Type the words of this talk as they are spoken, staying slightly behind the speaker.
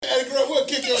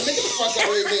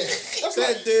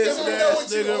That this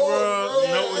ass nigga,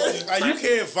 bro. Like, you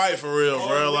can't fight for real,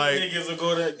 bro. Like, niggas will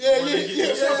go that.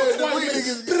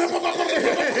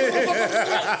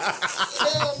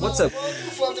 What's up?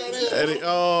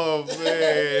 Oh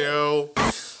man, yo.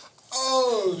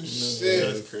 Oh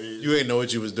shit! You ain't know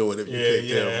what you was doing if you kicked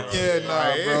him. Bro. Yeah,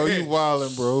 nah, bro. You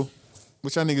wildin', bro.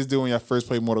 What y'all niggas do when y'all first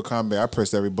played Mortal Kombat? I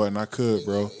pressed every button I could,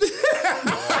 bro.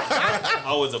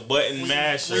 I was a button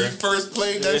masher. When you first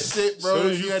played that shit, bro,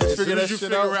 you had to figure that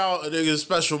shit out. A nigga's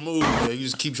special move, man. You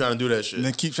just keep trying to do that shit. And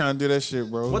then keep trying to do that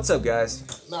shit, bro. What's up, guys?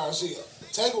 Nah, see,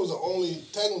 Tekken was the only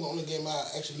game I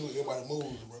actually knew everybody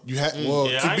moves, bro. You had to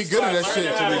be good at that shit.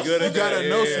 You gotta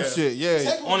know some shit.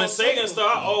 Yeah. On the Sega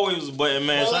stuff, I always was button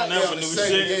mash. I never knew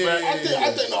shit. I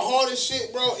think the hardest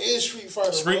shit, bro, is Street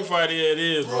Fighter. Street Fighter, yeah, it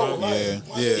is, bro.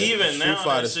 Even now, Street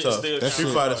Fighter's tough. That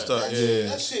Street Fighter's tough.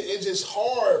 That shit is just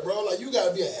hard, bro. Like, you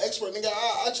gotta be an expert, nigga.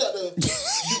 I tried to do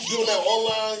that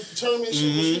online tournament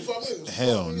shit with Street Fighter niggas.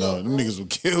 Hell no, them niggas will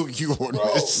kill you on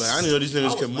this. Man, I didn't know these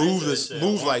niggas can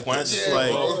move like this.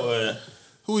 Like,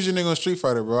 who was your nigga on Street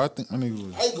Fighter, bro? I think my nigga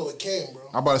was. I go with Ken, bro.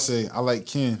 I'm about to say I like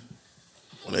Ken.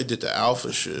 When they did the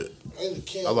Alpha shit, I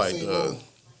like Fei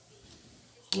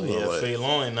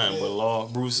Long ain't nothing but Law.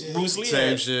 Bruce Lee.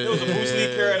 Same shit. It was a Bruce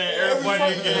Lee character in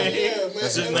everybody in the game.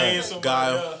 That's his name.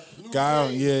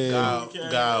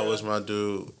 Guile was my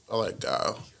dude. I like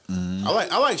Guile.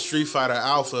 I like Street Fighter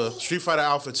Alpha. Street Fighter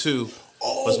Alpha 2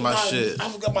 was my shit. I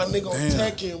forgot my nigga on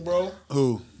Tekken, bro.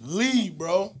 Who? Lee,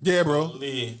 bro. Yeah, bro.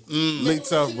 Lee. Lee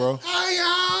tough, bro. Hi,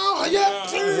 y'all.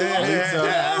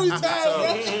 Every time,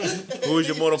 bro. Who was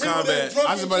your Mortal Kombat?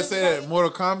 I was about to say that. Mortal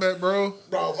Kombat, bro.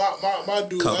 Bro, my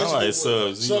dude. I like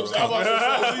Sub-Zero. Damn, I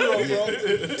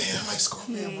like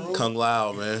Scorpion, bro. Kung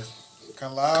Lao, man.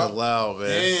 Kung Lao, man.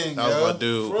 Dang, that was my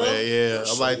dude, man. Yeah,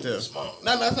 I like them.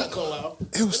 No, that's not Kung Lao.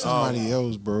 It was somebody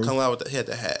else, bro. Kung Lao he had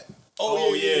the hat.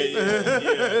 Oh, yeah.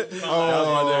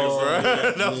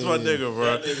 That was my nigga, bro.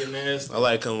 That nigga nasty. I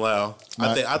like Kung Lao.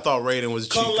 I thought Raiden was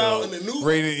Chico. Kung Lao in the new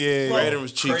Raiden, yeah. Raiden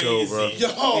was Chico, bro.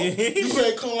 Yo, you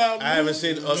played Kung Lao? I haven't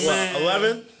seen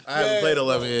 11. I haven't played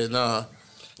 11 yet. Nah.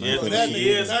 Yeah, through the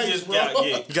years, he just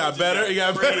got better. He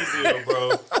got crazier,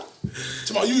 bro.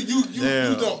 Tomorrow,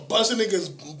 you done busting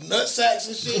niggas nut sacks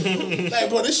and shit. Like,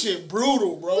 bro, this shit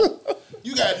brutal, bro.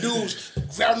 You got dudes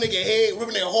grab nigga head,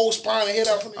 ripping their whole spine and head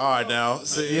out from the. All right, now.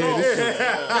 See,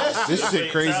 this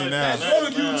shit crazy now. Go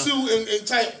to YouTube and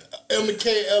type MK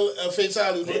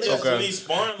Fatality. Okay.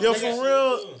 Yo, for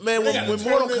real, man. When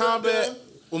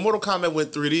Mortal Kombat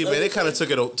went 3D, man, they kind of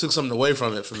took something away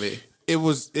from it for me. It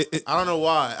was. I don't know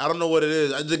why. I don't know what it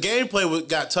is. The gameplay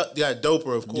got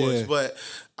doper, of course, but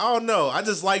I don't know. I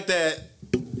just like that.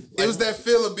 It was that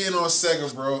feel of being on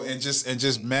Sega, bro, and just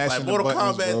mashing like Mortal the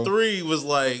buttons, Kombat 3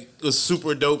 was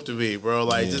super dope to me, bro.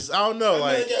 Like just I don't know,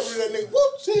 like. Got rid of that nigga.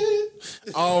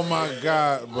 Whoopsie. Oh my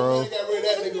god, bro. Got rid of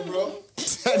that nigga, bro.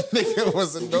 That nigga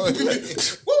was annoying.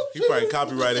 He probably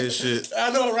copyrighted his shit. I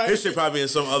know, right? His shit probably in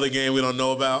some other game we don't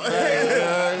know about.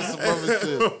 Some other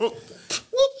shit.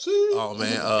 Whoopsie. Oh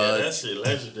man, that shit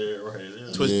legendary right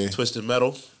there. Twisted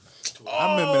Metal.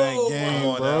 I remember that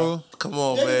game, bro. Come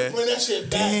on, man. Bring that shit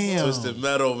back. Damn. Twisted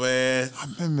Metal, man. I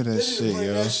remember that shit,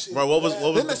 yo. Bro, what was the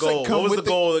goal? What was the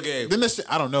goal of the game? Then that shit,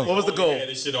 I don't know. What was the goal? I had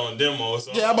this shit on demo.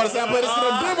 So Yeah, I'm about to say I played this shit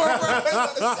on demo, bro. I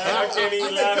can't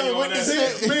even lie to you on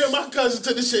that. Me and my cousin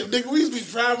took this shit. Nigga, we used to be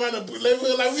driving around the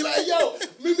neighborhood like, we like, yo,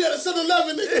 meet me at a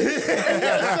 7-Eleven, nigga.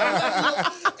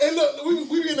 And look,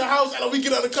 we be in the house, and we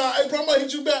get out of the car. Hey, bro, I'm gonna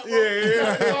hit you back, bro.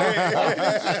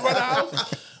 Yeah. Run the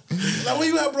house. Like, where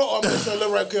you at, bro? I'm just gonna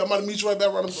live right here. I'm about to meet you right back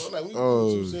around the corner. Like,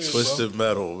 Twisted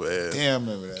Metal, man. Damn,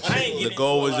 I remember that. The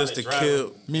goal was just to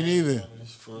kill. Me neither.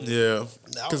 Yeah.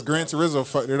 Because Gran Turismo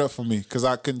fucked it up for me because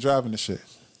I couldn't drive in the shit.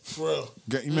 For real.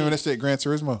 You remember that shit, Gran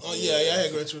Turismo? Oh, yeah, I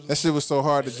had Gran Turismo. That shit was so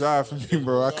hard to drive for me,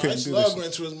 bro. I couldn't do I this. love Gran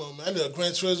Turismo, man. I did a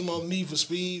Gran Turismo, Need for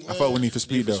Speed, man. I felt with Need for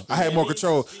Speed, though. I had more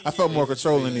control. I felt more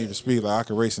control in Need for Speed. Like, I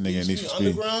could race a nigga in Need for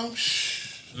Speed.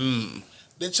 Underground?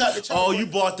 Oh, you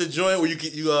bought the joint where you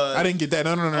I didn't get that.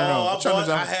 No. I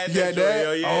had that joint.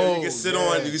 Yeah, oh, you can sit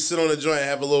on the joint and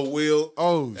have a little wheel.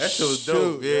 Oh, that shit was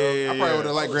dope. Yeah, I probably would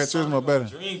have liked Gran Turismo better.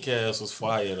 Dreamcast was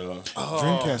fire though.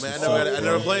 Dreamcast was fire. I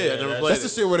never played it. That's the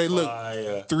shit where they look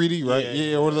 3D, right?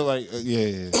 Yeah, or look like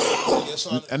A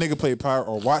nigga played Power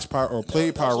or watched Power or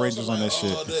played Power Rangers on that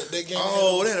shit. They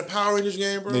had a Power Rangers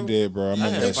game, bro. They did, bro. I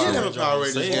remember that shit. They did have a Power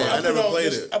Rangers game. I never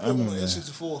played it. I played it on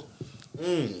N64.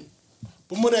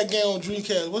 But remember that game on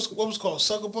Dreamcast? What was it called?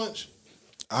 Sucker Punch?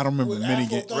 I don't remember many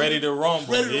games. Ready to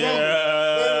Rumble. Ready to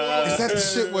Rumble. Is that the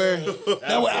shit where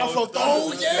that was Alpha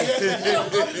Thong? Yeah,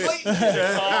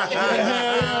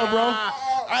 bro.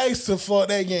 I I used to fuck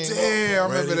that game. Damn, I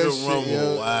remember that shit.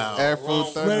 Yo. Wow. Afro Ready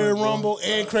to Thunder. Rumble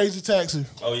and Crazy Taxi.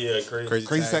 Oh yeah, crazy.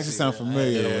 Crazy Taxi sound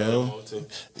familiar, yo.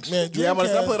 Man, Yeah, I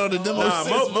played on the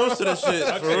demo. Most of the shit,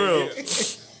 for real.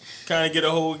 Kind of get a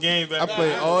whole game back. I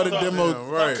played all the demos.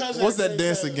 Right. What's that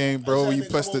dancing game, bro? Where you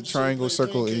press the triangle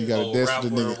circle and you gotta dance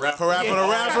with the nigga. Rapper the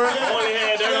rapper. Only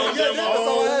had that on demo.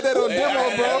 Oh, I had that on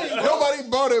demo, bro. Nobody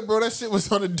bought it, bro. That shit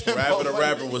was on the demo. Rapper the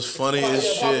rapper was funny as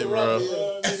shit, bro.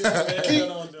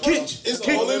 Kitch, it's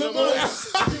all in the money.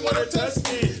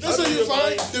 That's how you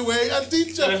find the way I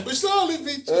teach you. We slowly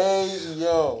beat you. Hey,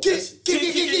 yo. Kitch.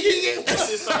 That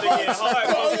shit started getting hard.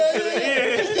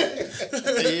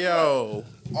 Yo.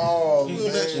 Oh,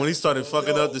 When he started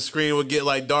fucking up, the screen would get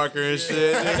like darker and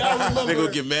shit. Nigga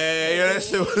would get mad. Yeah, that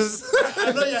shit was.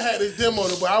 I know y'all had this demo,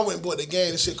 but I went and bought the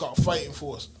game. This shit called Fighting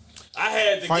Force. I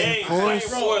had the Fighting game. Force? Fighting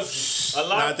Force. A lot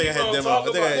Nah, I of think I had people demo. don't I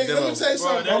talk think I had about it. demo. Let me tell you Bro,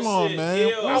 something. that Come on, shit man.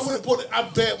 ill. I went and bought it. I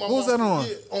bet my What was mom that on?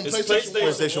 did on It's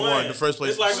PlayStation 1. 1, the first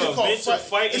It's like Shit a called venture Fight-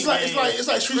 fighting it's like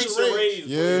game. Streets of Rage.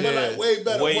 Yeah. But like way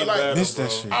better. Way but like, better. Missed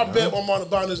that shit. I bet my mom to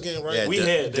buy this game, right? Yeah, We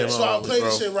had that. demo So I was, played bro.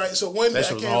 this shit, right? So one day That I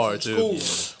shit was came hard, from too.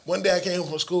 school. One day I came home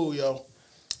from school, yo,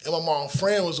 and my mom's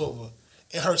friend was over,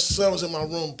 and her son was in my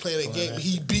room playing that game.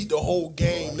 He beat the whole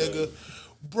game, nigga.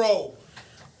 Bro,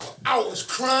 I was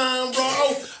crying, bro.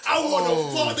 I want to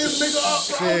fuck this nigga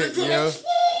up, bro. Shit, yo.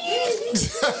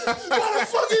 Why the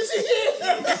fuck is he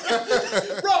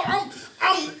here?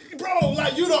 Bro,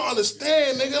 like, you don't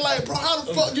understand, nigga. Like, bro, how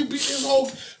the fuck you beat this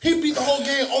whole... He beat the whole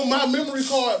game on my memory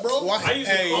card, bro. I used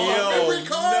to call Memory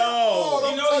card? Oh,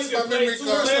 You know don't you touch can my play memory two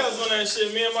card. players on that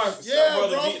shit. Me and my Yeah,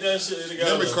 brother bro. beat that shit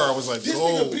together. Memory card was like This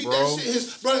gold, nigga beat bro. that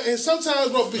shit. Bro, and sometimes,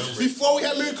 bro, before we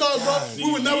had memory cards, bro,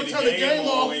 we would never turn the game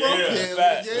off, bro. Yeah,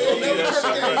 fact. Never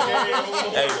turn the game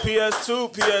off. Hey,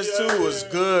 PS2 was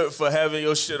good for having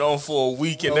your shit on for a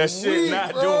week and that shit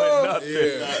not doing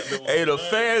nothing. Hey, the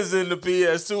fans in the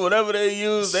PS2, whatever they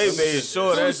use, they made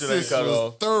sure that shit ain't cut was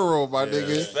off. thorough, my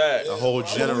nigga. Fact. A whole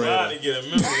Trying generator. to get a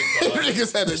memory card.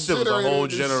 Niggas had a This shit was a whole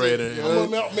generator.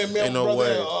 Ain't no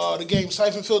way. The game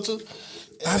Siphon Filter.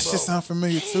 That shit sound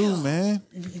familiar too, man.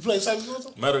 You play Siphon Filter?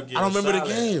 Metal Gear I don't remember the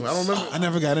Solid. game. I don't remember. I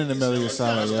never got into Metal Gear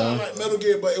Solid, It's kind of yo. like Metal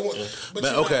Gear, but it won't. But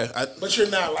Man, you're okay, not, but you're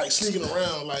not like sneaking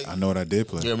around like. I know what I did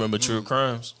play. You remember True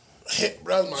Crimes? That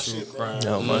was my shit, bro.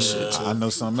 Yeah, my shit too. I know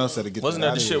something else that'll get Wasn't that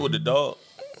that out the of shit here. with the dog?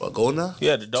 What, go now? He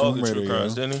had the dog in Tomb True Raider,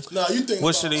 Crimes, yo. didn't he? Nah, you think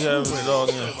What should he have with the dog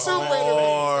in?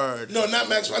 Hard. No, not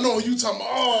Max. I know who you talking about.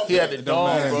 Oh, He had the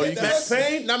dog, matter. bro. You Max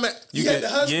Payne? Not Max. You He had can, the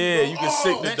husband, yeah, bro. you can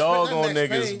sick the Max dog Payne, on Max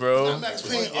niggas, Payne. bro. Max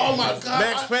Payne. Oh my god.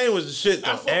 Max Payne was the shit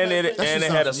though. And it shit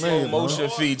had a sound slow familiar, bro. motion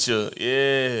feature.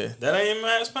 Yeah. That ain't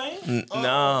Max Payne?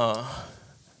 Nah.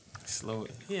 Slow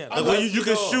it. Yeah. Like when you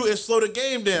can shoot and slow the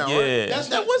game down. Right? Yeah.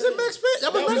 That wasn't Max Payne.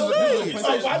 That was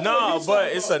Max Payne. Nah,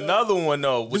 but it's another one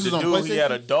though. With This the is on dude, he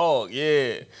had a dog.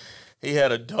 Yeah. He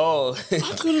had a dog. I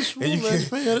could have sworn Max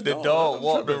Payne had a The dog. dog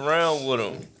walked around with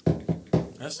him.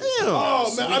 That's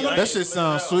Oh man, I know That shit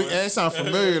sounds sweet. And it sound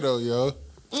familiar though, yo.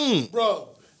 bro.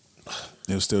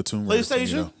 It was still Tomb Raider. for me,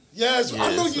 PlayStation? though. Yes,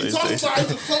 I know you talking about. I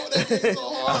just fuck with that game so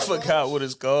hard. I forgot what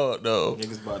it's called though.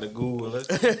 Niggas about to Google it.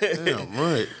 Damn,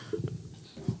 right.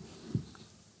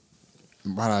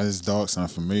 Why does this dog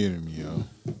sound familiar to me, yo?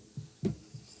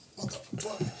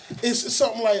 It's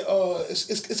something like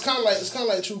it's kind of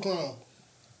like True Crime.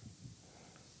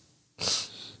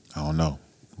 I don't know.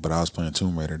 But I was playing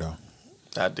Tomb Raider though.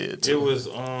 I did It too. was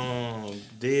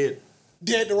Dead.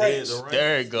 Dead to Rights. Dead to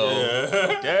There it go.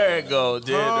 There it go. Dead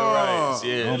to Rights.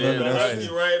 Yeah, don't Dead remember to that Rights.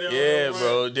 shit. Right there. Yeah,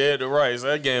 bro. Dead to Rights.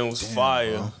 That game was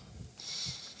fire. bro.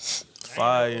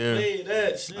 Fire. Play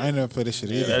that shit. I ain't never played this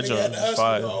shit either. That Nigga joint had the was hustle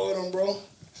fire. all with him, bro.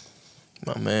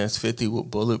 My man's 50 with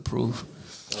Bulletproof.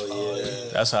 Oh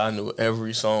yeah. That's how I knew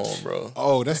every song, bro.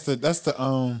 Oh, that's the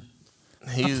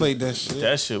He, I played that shit.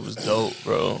 That shit was dope,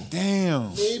 bro.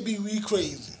 Damn. Maybe we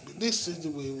crazy, but this is the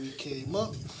way we came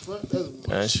up. Fuck, that's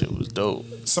That shit was dope.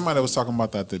 Somebody was talking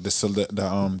about that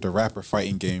the rapper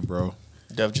fighting game, bro.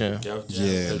 Def Jam. Yeah,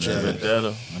 Def Jam man.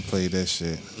 Vendetta. I played that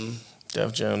shit.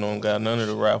 Def Jam don't got none of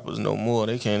the rappers no more.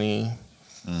 They can't even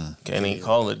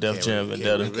call it Def Jam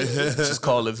Vendetta. Just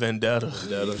call it Vendetta.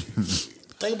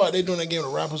 Think about they doing that game to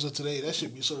rappers of today. That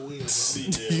should be so weird. Bro.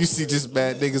 You see just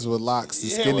bad niggas with locks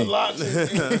and Yeah, skinny. with locks.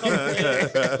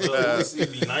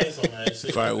 It'd be nice on that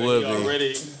shit. Probably would They be.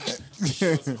 already.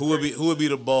 Who would be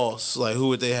the boss? Like who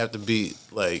would they have to beat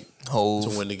like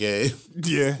Hove. to win the game?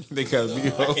 Yeah, they gotta be.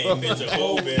 Can't mention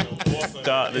Hov in them.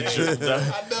 Dr. Dre. Get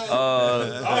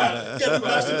the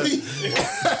Master P.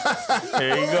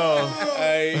 Here you go.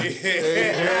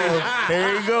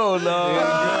 Here you go, love.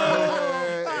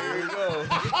 Here you go.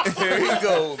 Here he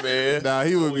go, man. Nah,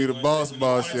 he would be the boss,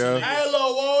 yo. Hey,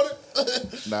 Lord Water.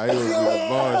 Nah, he would be the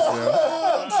boss, yo.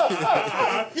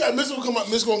 Yeah, Miss gonna come out.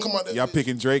 Miss gonna come out there. Y'all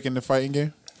picking Drake in the fighting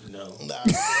game? No. Nah.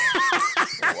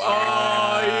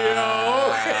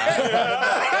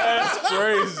 That's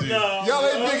crazy. Y'all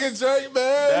ain't picking Drake,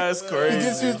 man. That's crazy. He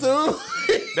gets you too.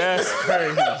 That's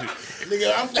crazy.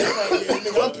 Nigga, I'm picking fighting game.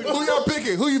 Nigga, I'm picking. Who y'all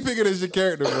picking? Who you picking as your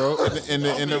character, bro? In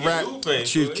the rap? Lupe,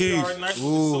 Chief bro. Keef. He already nice with the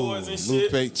Ooh, swords and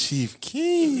shit. Lupe Chief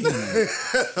Keef.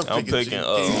 I'm picking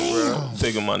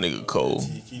picking my nigga Cole.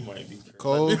 He might be crazy.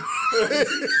 Cole.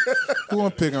 Who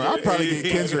I'm picking? I'll probably get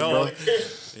Kendrick, bro.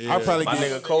 I'll probably My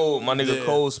get nigga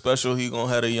Cole special. He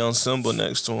gonna have a young Simba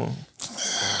next to him.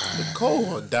 Cole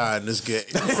gonna die in this game.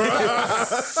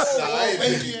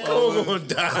 Cole gonna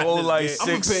die. Cole like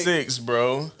 6'6",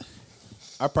 bro.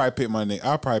 I'll probably pick my nigga.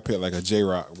 I'll probably pick like a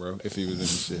J-Rock, bro, if he was in the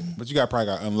shit. But you probably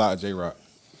got to unlock J-Rock.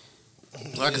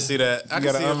 I can see that. I You can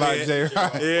got see to unlock him.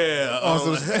 J-Rock. Yeah. On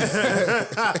some- You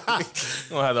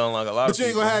gonna have to unlock a lot But of you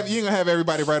ain't people. gonna have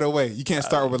everybody right away. You can't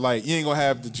start with like you ain't gonna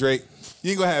have the Drake.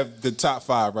 You ain't gonna have the top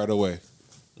 5 right away.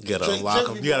 You gotta unlock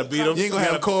him. You gotta beat him. You ain't gonna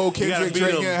have Cole, Kendrick,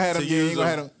 Drake. You ain't have them. You ain't gonna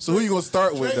have them. So who you gonna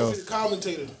start with Drake though? be the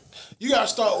commentator. You gotta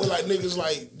start with like niggas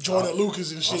like Jordan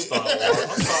Lucas and shit. I'm starting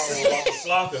with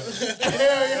Walker Flocka.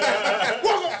 Hell yeah.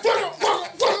 Walker.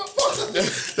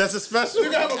 That's a special.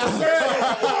 You gotta have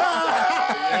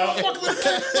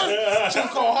a shit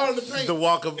called Hard in the Paint. The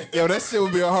walk of Yo, that shit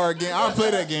would be a hard game. I'll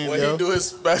play that game, When yo. he do his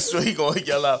special, he gonna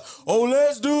yell out, "Oh,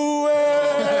 let's do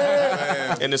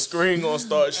it!" And the screen gonna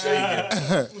start shaking.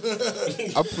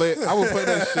 I would play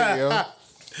that shit, yo. Yeah,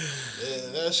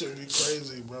 that shit would be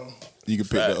crazy, bro. You can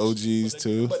pick the OGs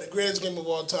too. But the greatest game of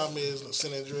all time is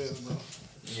San Andreas, bro.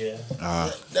 Yeah.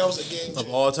 That was a game of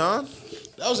changer. all time.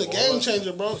 That was a game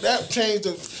changer, bro. That changed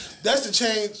that's the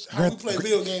change how we play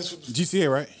video games. GTA,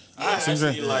 right? I San actually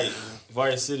Andreas. like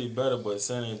Vice City better, but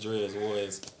San Andreas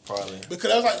was probably. Because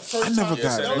that was like the first I never time.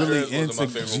 got San really Andreas into wasn't my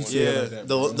favorite one. GTA. Yeah. like that,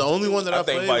 The only one that I, I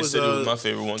think played Vice was City was my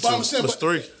favorite one But I'm too. saying, was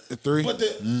 3. The 3. but the,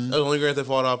 The only Grand Theft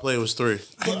Auto I played was 3.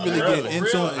 I ain't really get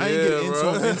into him. I ain't get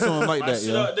into him like that, Shit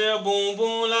yo. up there, boom,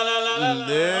 boom, la la la la la.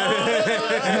 Yeah.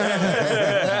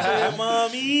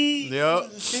 Mommy, Yep.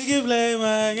 you can play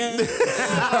my game.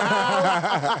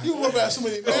 you remember that so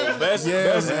many man. Best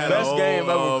game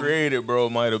ever created, bro,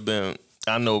 might have been.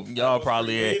 I know y'all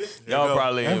probably ain't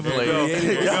played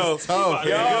it. Go. Tough.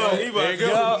 Y'all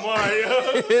probably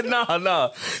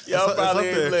up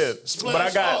ain't played. But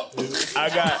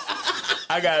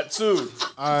I got 2.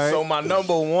 All right. So my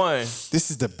number 1,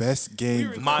 This is the best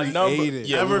game my number created.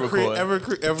 yeah, Ever we created. recording. Ever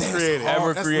created.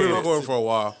 Ever That's created. been recording for a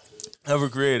while. Ever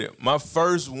created. My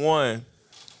first one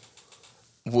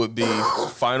would be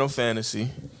Final Fantasy.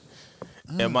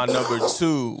 And my number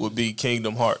 2 would be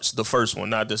Kingdom Hearts. The first one,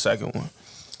 not the second one.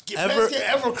 Ever- Best game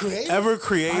ever created. Ever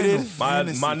created.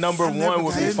 My number 1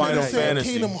 would be Final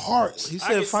Fantasy. Kingdom Hearts. He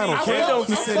said Final Kingdom-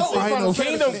 Fantasy. He said Final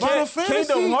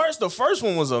Kingdom Hearts, the first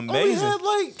one was amazing.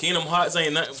 Kingdom Hearts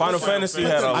ain't nothing. Final Fantasy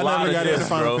had a I lot never of got into this,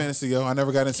 Final bro. Fantasy, yo. I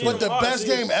never got into But it. the best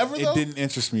game ever, though? It didn't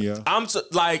interest me, yo. I'm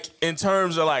like in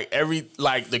terms of like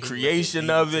the creation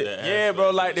of it. Yeah, bro,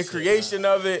 like the creation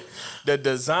of it, the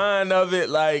design of it,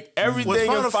 like everything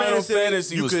Final in Final Fantasy,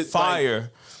 Fantasy you was could,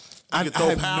 fire. You could throw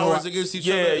have no powers idea. against each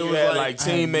Yeah, other. It you was had like like I had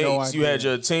teammates. no You had idea.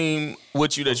 your team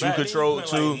with you that you controlled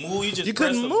too. You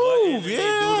couldn't move. Yeah,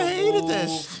 I hated that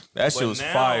shit. That shit But was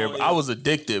now fire. it- I was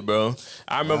addicted, bro.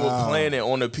 I remember playing it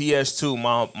on the PS2.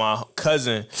 My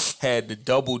cousin had the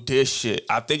double disc shit.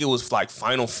 I think it was like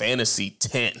Final Fantasy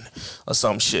 10 or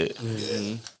some shit.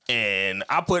 And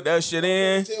I put that shit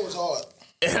in, It was hard.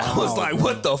 and I was like,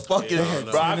 "What the fuck is?"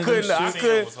 Bro, I couldn't.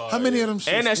 How many of them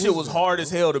shits And that shit was hard as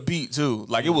hell to beat too.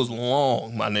 Like it was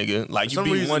long, my nigga. Like you Some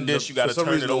beat reason, one disc, you gotta for some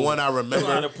turn reason, it the over. one I I'm trying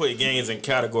remember. to put games in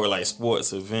category like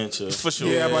sports, adventure. For sure.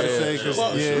 Yeah, I'm about to say, because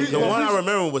The one I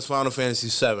remember was Final Fantasy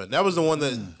 7. That was the one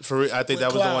that, I think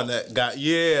that was the Cloud. one that got,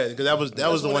 because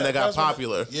that was the one that got that's when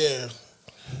popular. Yeah.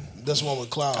 That's the one with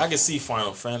Cloud. I can see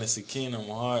Final Fantasy, Kingdom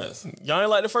Hearts. Y'all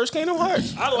ain't like the first Kingdom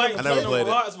Hearts? I like I never Kingdom played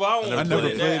it. Hearts, but I won't I put never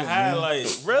it played that it, high. man. Like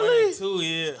Really? 2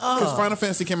 years. Because Final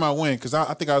Fantasy came out when? Because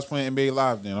I think I was playing NBA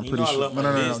Live then. I'm You pretty know I sure. love my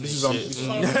No. Disney This is on. shit. This is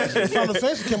on Final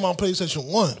Fantasy came out on PlayStation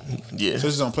 1. Yeah. so this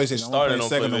is on PlayStation. Started on I won't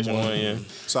play PlayStation second no more. 1, yeah.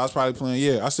 So I was probably playing.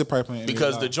 Yeah, I still probably playing. NBA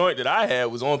Because the Live. joint that I had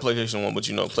was on PlayStation 1, but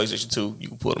you know, PlayStation 2, you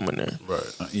can put them in there.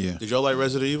 Right. yeah. Did y'all like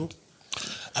Resident Evil?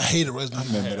 I hated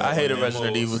Resident Evil. I hated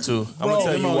Resident Evil too. I'm gonna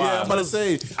tell you Demo, why. Yeah, I'm about to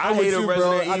say. I I'm with hated you,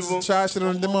 Resident bro. I Evil. just trashed it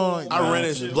on the demo. I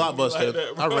rented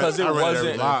Blockbuster. Because it I rented wasn't.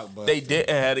 everything. Blockbuster. They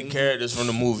didn't have the characters from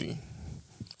the movie,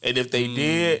 and if they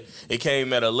did, it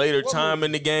came at a later time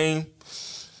in the game.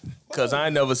 Cause I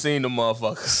ain't never seen the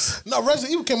motherfuckers. No,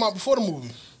 Resident Evil came out before the movie.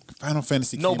 Final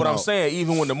Fantasy. No, came but I'm out saying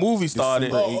even when the movie started,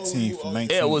 December 18th,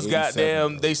 1987. it was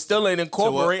goddamn. They still ain't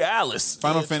incorporate Alice.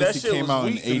 Final That Fantasy shit came was out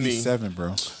in weak to me. '87, bro.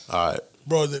 All right.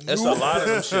 Bro, the It's new a lot of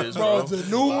them shits, bro. the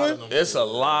new one. It's a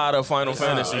lot of Final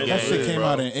Fantasy That games. shit came bro.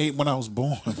 out in '8 when I was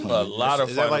born. A lot of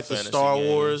Is Final that like the Fantasy Star games.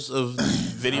 Wars of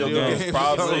video games?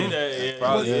 Probably.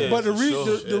 Probably. But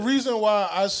the reason why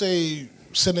I say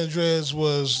San Andreas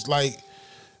was like,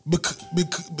 because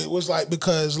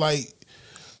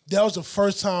that was the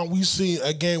first time we seen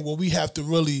a game where we have to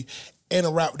really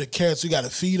interact with the characters. You got to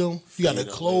feed them, you got to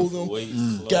clothe them,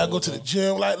 you got to go to the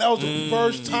gym. Like that was the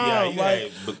first time.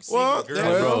 well,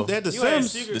 bro. they had the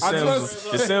Sims.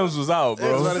 The Sims was out,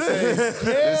 bro.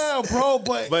 Yeah, bro.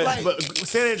 But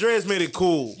San Andreas made it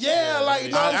cool. yeah, like you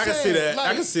know what I I'm can see saying? that. Like,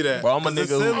 I can see that. Bro, I'm a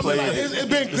nigga who played it's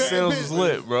been the Sims was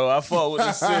lit, bro. I fought with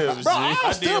the Sims. Bro,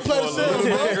 I still play the Sims,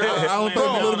 bro. I only played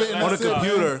a little bit on the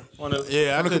computer.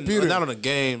 Yeah, on the computer, not on the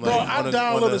game. Bro, I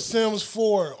downloaded Sims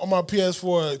 4 on my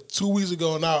PS4 2 weeks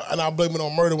ago, and I blame it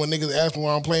on murder when niggas ask me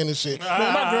why I'm playing this shit. Man,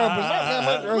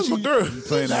 my girl, she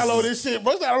download this shit,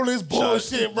 bro. Download this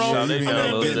bullshit, bro. They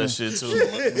downloaded that shit too.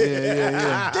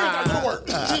 Yeah. Damn, I go to work.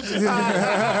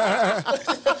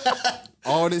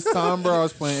 All this time, bro, I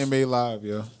was playing NBA Live,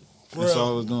 yo. That's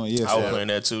all I was doing. Yeah, I was playing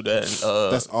that too. That's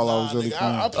that's all I was really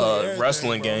playing.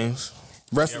 wrestling games.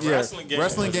 Wrestling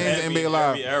games, NBA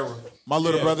Live. My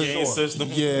little brother. System.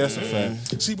 Yeah, that's a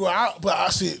fact. See, bro, I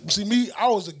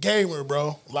was a gamer,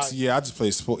 bro. Like, Yeah, I just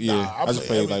played sport. Yeah, I I just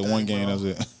play played like one everything, game. bro. That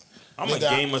was it. I'm a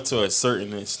gamer to a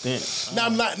certain extent. now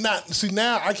I'm not. See,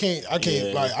 now I can't.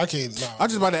 Yeah. Like, I can't. Nah. I'm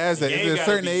just about to ask that. The Is game there a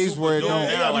gotta certain be age super where it dope. don't? It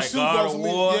Yeah, gotta be like super God dope of for me.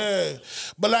 War. Yeah,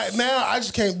 but like now, I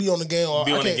just can't be on the game.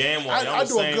 Be I on the can't- game while I I'm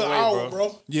do the a same good way, hour, bro.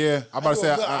 bro. Yeah, I'm about to I do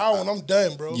say. a good hour and I'm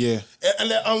done, bro. Yeah.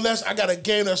 Unless I got a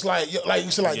game that's like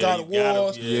you said, like Yeah, God of you gotta-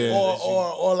 War, yeah.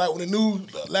 or like when the new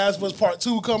Last of Us Part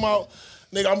 2 come out,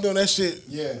 nigga, I'm doing that shit.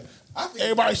 Yeah.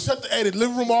 Everybody shut the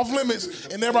living room off limits,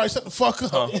 and everybody shut the fuck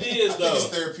up. It is though. It's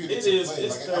therapeutic It to is. play.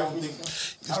 It's Like, I don't therapeutic.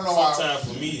 think- I don't know why. Sometimes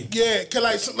for me. Yeah,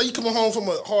 cause like you coming home from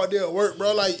a hard day at work,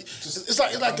 bro. Like it's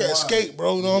like an escape,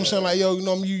 bro. You know what I'm saying? Like yo, you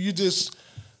know you just,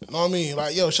 you know what I mean?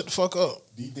 Like yo, shut the fuck up.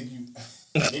 Do you think you?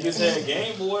 Niggas had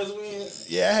Game Boys, man.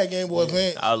 Yeah, I had Game Boy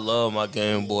Advance. I love my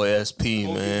Game Boy SP,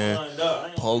 man.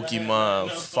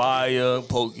 Pokemon Fire,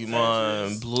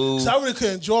 Pokemon Blue. So I really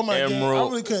couldn't enjoy my game. I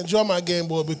Emerald. really couldn't enjoy my Game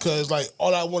Boy because like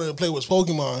all I wanted to play was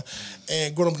Pokemon,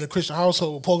 and growing up in a Christian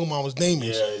household, Pokemon was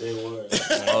demons. Yeah, they were.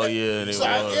 Oh yeah, they So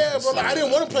yeah, bro. Like, I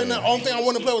didn't want to play that. Only thing I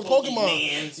wanted to play was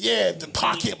Pokemon. Yeah, the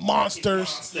pocket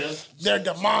monsters. They're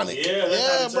demonic.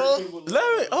 Yeah, bro.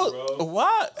 Let me. Oh,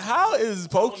 what? How is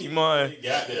Pokemon?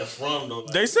 Got that from though.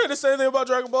 They said the same thing about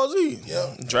Dragon Ball Z.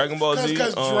 Yeah. Dragon Ball Z.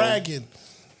 Because dragon.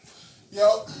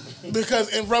 Yo.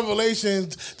 Because in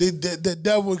Revelations, the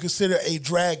devil is considered a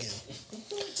dragon.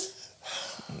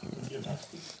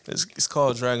 It's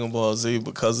called Dragon Ball Z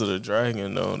because of the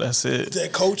dragon, though. That's it.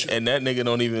 That culture. And that nigga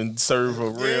don't even serve a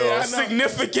real I know.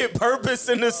 significant purpose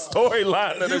in the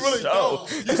storyline of You the really show.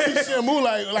 don't. You see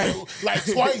Shamu like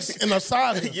twice in a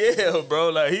saga. Yeah, bro.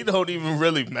 Like he don't even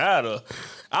really matter.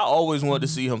 I always wanted to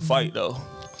see him fight though,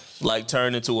 like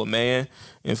turn into a man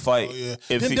and fight. Oh, yeah.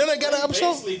 If Then I got an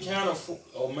episode. Basically, kind of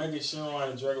Omega Shenron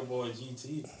and Dragon Ball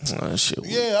GT. Shit,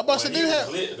 Yeah, I'm about to say He they was have.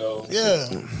 lit though. Yeah,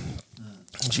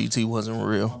 GT wasn't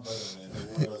real.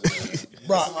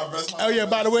 bro. Oh yeah.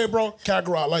 By the way, bro,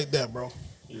 Kakarot like that, bro.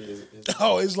 Yeah,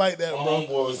 Oh, it's like that, my bro.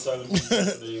 homeboy was telling me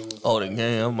yesterday it was Oh, the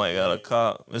game. I might got a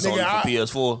cop. It's Nigga, only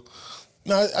for PS4.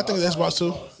 No, I think that's about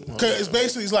too. Cause it's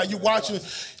basically it's like you watching.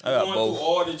 I got going both. through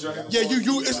all the Dragon Yeah, Ball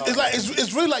you.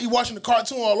 It's really like you watching the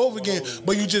cartoon all over again,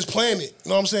 but you just playing it. You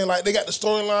know what I'm saying? Like they got the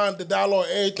storyline, the dialogue,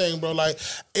 everything, bro. Like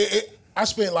I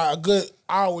spent like a good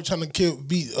hour trying to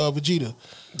beat Vegeta.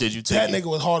 Did you take That it? nigga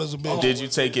was hard as a bitch. Did you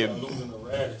take it? losing the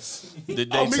Raditz. Did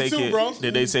they Oh, me take too, it? bro.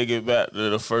 Did they take it back to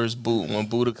the first boot when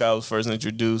Budokai was first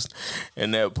introduced,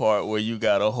 and that part where you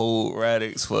got to hold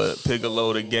Radix for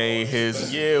Piccolo to gain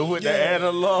his with the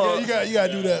analog? Yeah, you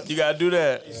gotta do that. You gotta do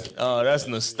that. Oh, that's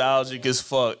nostalgic as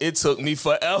fuck. It took me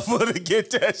forever to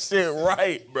get that shit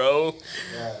right, bro.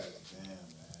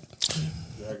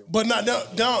 But not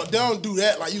they don't do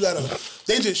that. Like you gotta.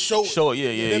 They just show. Show it,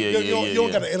 yeah. You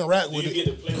don't gotta interact with You it. get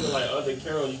to play with like other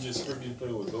characters. You just strictly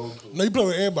play with Goku. No, you play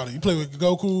with everybody. You play with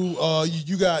Goku.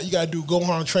 You got to do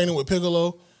Gohan training with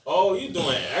Piccolo. Oh, you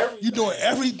doing everything. You doing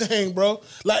everything, bro.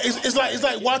 Like it's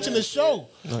like watching the show,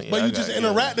 yeah, but I you just gotta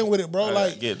interacting with it, bro.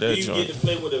 Like Get Do that you joint. get to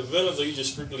play with the villains, or you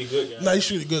just strictly good guys? now you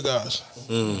shoot the good guys.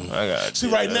 I got.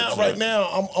 See, right now,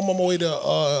 I'm on my way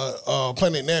to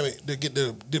Planet Namek to get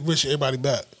the wish everybody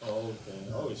back. Oh,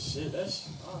 okay. Oh shit, that's.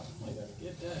 Oh,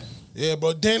 Yeah,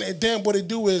 bro. Then what they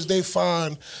do is they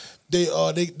find they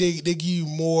give you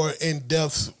more in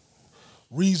depth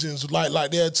reasons.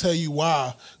 Like they'll tell you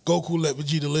why Goku let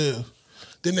Vegeta live.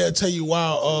 Then they'll tell you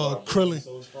why Krillin.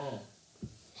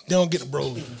 They don't get the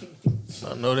Broly.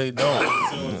 No, they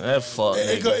don't. That fuck.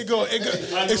 It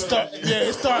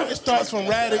starts from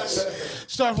Raditz.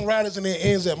 Starts from Raditz and then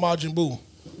ends at Majin Buu.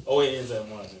 Oh, it ends at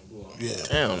Majin Buu. Yeah.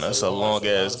 Damn, that's a long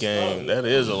ass game. That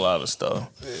is a lot of stuff.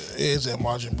 It ends at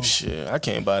Majin Buu. Shit, I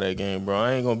can't buy that game, bro.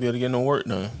 I ain't gonna be able to get no work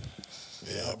done.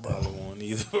 Yeah, bro.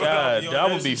 Either. God,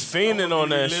 I would be fiending on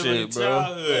that shit,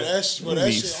 bro. That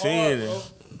Be shit hard, bro.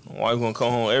 fiending. Wife gonna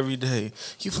come home every day.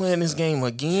 You playing this game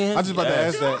again? I just about to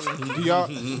ask that. Do y'all?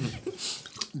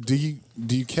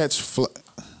 Do you catch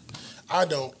I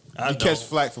don't. you catch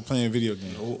flack for playing video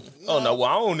games? Oh no, well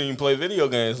I don't even play video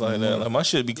games like that. Like my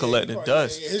shit be collecting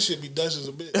dust. Yeah, his shit be dust as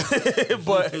a bitch.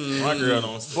 But My girl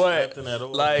don't see nothing at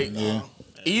all. like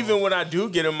even when I do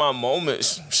get in my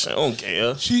moments, she don't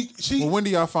care. She Well, when do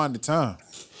y'all find the time?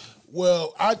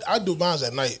 well, I do mine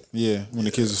at night. Yeah, when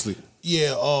the kids are asleep.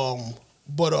 Yeah,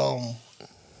 but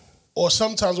or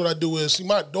sometimes what I do is see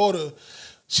my daughter.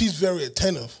 She's very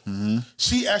attentive.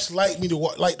 She actually like me to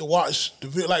watch the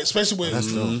video, like especially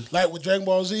with like with Dragon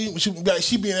Ball Z. When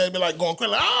she be in there, be like going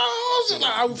crazy, like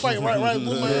I would fight right. She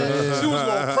was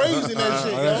going crazy in that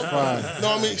shit, yo. Fine. You know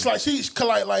what I mean? It's like she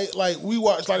like we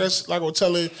watched like I was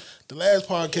telling the last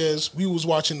podcast we was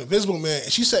watching Invisible Man,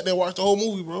 and she sat there and watched the whole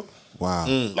movie, bro. Wow.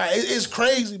 Like it's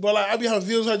crazy, bro. Like I be having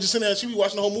videos of her just sitting there, she be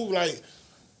watching the whole movie, like.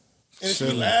 And she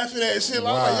be laughing at shit.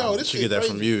 Like, I'm like, yo, this She shit get that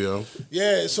crazy. from you, yo.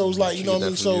 Yeah, so it's like, you know what I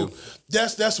mean? So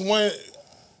that's one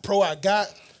pro I got.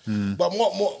 But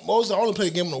most I only play a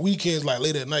game on the weekends, like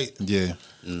late at night. Yeah.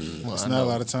 Well, It's I not a know.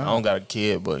 lot of time. I don't got a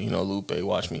kid, but you know Lupe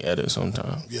watch me edit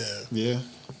sometimes. Yeah. Yeah.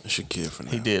 It's your kid for now.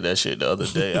 He did that shit the other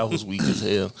day. I was weak as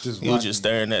hell. He was just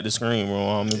staring at the screen, bro.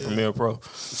 I'm in Premiere Pro.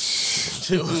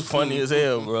 Shit was funny as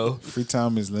hell, bro. Free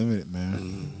time is limited,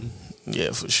 man.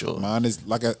 Yeah, for sure. Mine is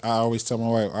like I always tell my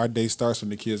wife, our day starts when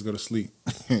the kids go to sleep.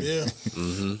 Yeah.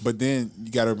 But then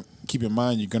you gotta keep in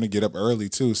mind you're gonna get up early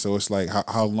too. So it's like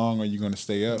how long are you gonna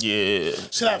stay up? Yeah.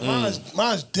 See, like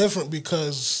mine's different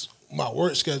because my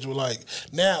work schedule, like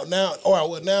now with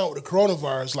the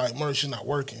coronavirus, like Mercy's not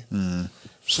working.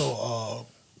 So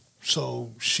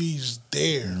she's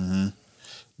there.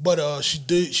 But she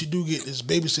do get this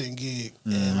babysitting gig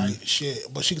and like shit,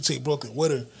 but she can take Brooklyn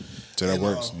with her. So that And,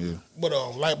 works, yeah. But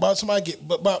like by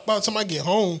the time I get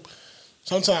home,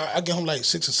 sometimes I get home like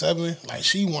 6 or 7. Like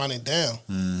she winding down.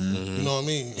 You know what I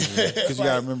mean? Because you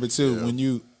gotta remember too,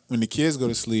 when the kids go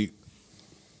to sleep,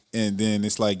 and then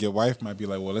it's like your wife might be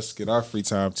like, "Well, let's get our free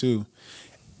time too."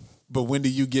 But when do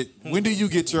you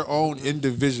get your own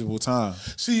individual time?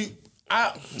 See,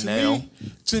 Now.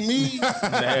 to me,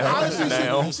 honestly,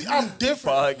 Now. see, I'm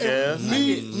different.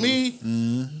 Podcast.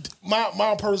 And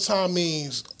my personal time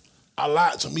means a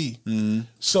lot to me.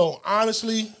 So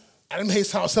honestly, I didn't hate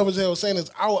how Self was saying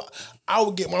this. I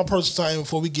would get my personal time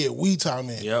before we get we time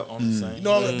in. Yep, I'm the same. You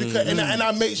know what I mean? Because and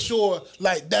I make sure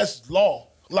like that's law.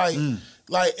 Like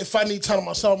if I need time to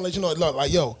myself, I'm let you know, look,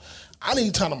 like yo, I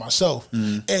need time to myself.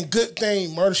 And good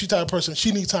thing, Murder, she type of person,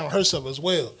 she needs time to herself as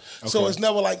well. So it's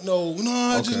never like,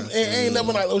 ain't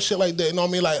never like little shit like that. You know what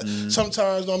I mean? Like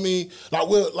sometimes, you know what I mean?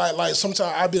 Like sometimes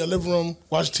I be in the living room,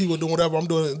 watching TV or doing whatever I'm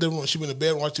doing in the living room, she be in the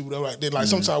bedroom, watching TV, whatever like that. Like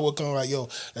sometimes we'll come like, yo,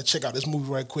 let's check out this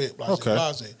movie right quick. Blase,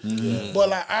 blase. But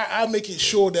like I make it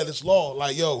sure that it's law.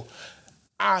 Like, yo,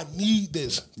 I need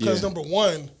this. Because number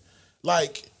one,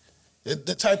 like the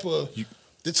type of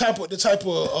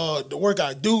the work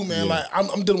I do, man, like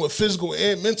I'm dealing with physical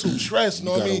and mental stress, you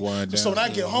know what I mean? So when I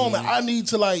get home, like, I need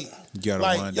to like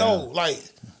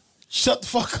shut the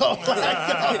fuck up.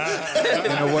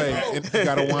 In a way, you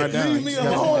gotta wind down. Leave me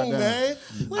alone, man.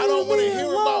 I don't want to hear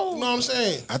about, you know what I'm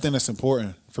saying? I think that's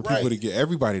important for people to get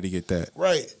everybody to get that.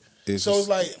 Right. So it's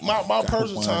like my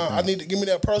personal time. I need to give me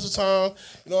that personal time.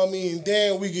 You know what I mean?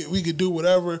 Then we could do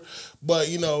whatever. But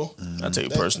you know, I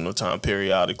take personal time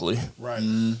periodically. right?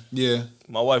 Yeah.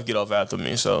 My wife get off after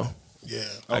me, so Yeah.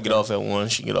 I get off at 1.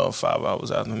 She get off 5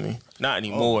 hours after me. Not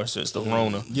anymore since the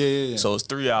Rona. Yeah. So it's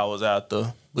 3 hours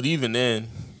after. But even then,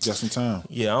 Just some time.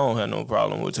 yeah, I don't have no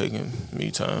problem with taking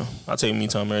me time. I take me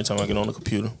time every time I get on the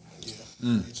computer.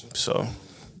 So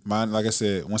Mine, like I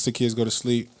said, once the kids go to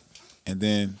sleep, and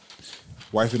then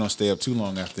wifey don't stay up too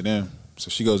long after them, so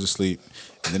she goes to sleep,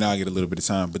 and then I get a little bit of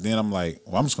time. But then I'm like,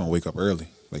 well, I'm just gonna wake up early,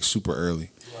 like super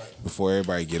early, before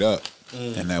everybody get up,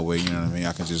 and that way, you know what I mean,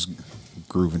 I can just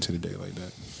groove into the day like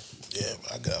that. Yeah,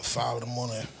 I got 5 in the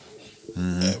morning.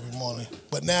 every morning.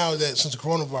 But now that since the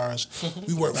coronavirus,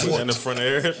 we work 4. In the front of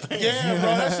everything. Yeah, bro,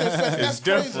 that's It's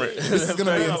different. This is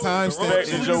gonna be a time stamp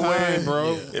Affected in your time, way,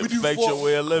 bro. It We do affects your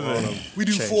way of living. We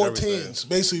do Change 4 everything. tens.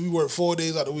 Basically, we work 4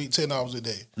 days out of the week, 10 hours a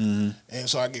day. And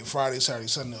so I get Friday, Saturday,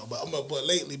 Sunday. But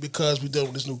lately, because we dealing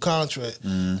with this new contract,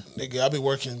 nigga, I've been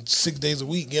working 6 days a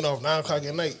week, getting off 9 o'clock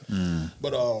at night.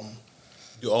 But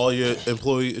Do all your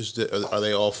employees, are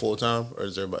they all full time, or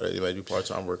is anybody do part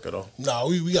time work at all? nah,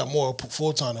 we got more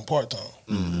full time than part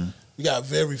time. We got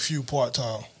very few part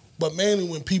time. But mainly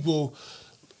when people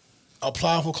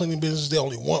apply for cleaning business, they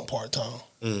only want part time.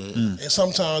 And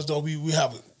sometimes though we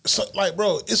have like,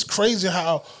 bro, it's crazy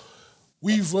how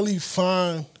we really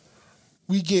find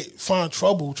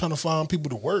trouble trying to find people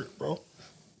to work, bro.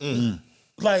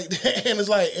 Like, and it's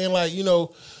like, you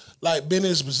know, like being in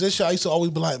this position, I used to always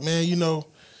be like, man, you know,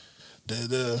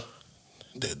 the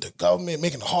government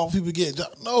making it hard for people to get a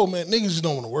job. No, man, niggas just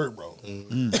don't want to work, bro.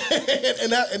 and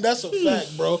that's a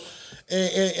fact, bro.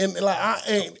 And like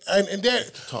and there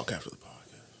Talk after the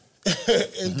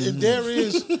podcast. and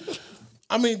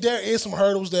there is some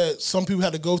hurdles that some people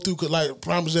had to go through. Cause like,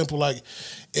 prime example, like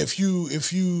if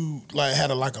you like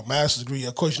had a master's degree,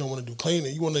 of course you don't want to do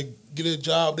cleaning. You want to get a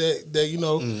job that you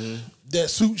know that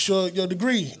suits your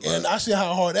degree. Right. And I see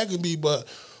how hard that can be, but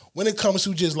when it comes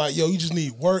to just like, yo, you just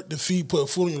need work to put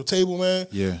food on your table, man.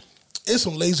 Yeah. It's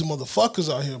some lazy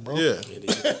motherfuckers out here, bro. Yeah.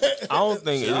 I don't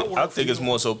think. I think it's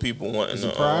more so people wanting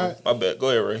to. pride? I bet. Go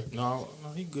ahead, Ray. No,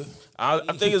 he good. I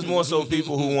think it's more so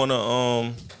people who want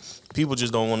to. People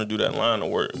just don't want to do that line of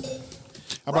work.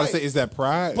 I'm about to say, is that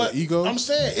pride or But ego? I'm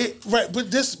saying it right, but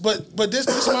this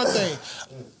is my thing.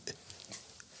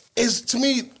 Is to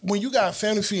me, when you got a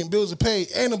family fee and bills to pay,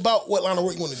 ain't about what line of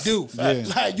work you want to do. Yeah.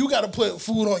 Like you got to put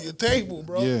food on your table,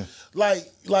 bro. Yeah. Like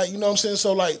you know what I'm saying.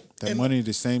 So like that money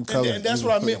the same color. and that's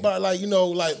what I meant by like, you know,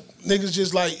 like niggas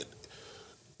just like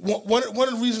one of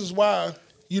the reasons why,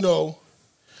 you know,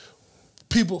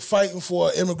 people fighting for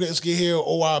immigrants to get here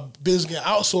or why business get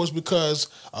outsourced because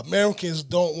Americans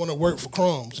don't want to work for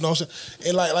crumbs. You know what I'm saying?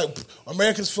 And like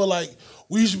Americans feel like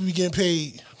we should be getting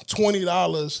paid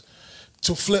 $20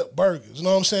 to flip burgers. You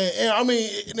know what I'm saying? And I mean,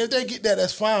 and if they get that,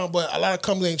 that's fine, but a lot of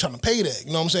companies ain't trying to pay that.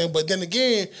 You know what I'm saying? But then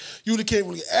again, you really can't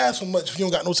really ask for much if you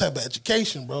don't got no type of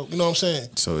education, bro. You know what I'm saying?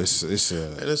 So it's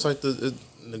And it's like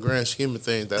in the grand scheme of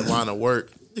things, that line of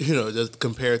work, you know, just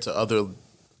compared to other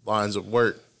lines of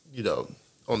work, you know,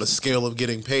 on the scale of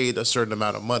getting paid a certain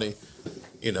amount of money,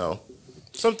 you know,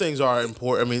 some things are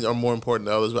important. I mean, are more important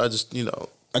than others. But I just, you know,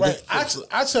 Right.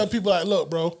 I tell people like,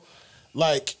 look, bro,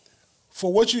 like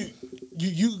for what you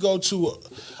go to,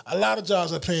 a lot of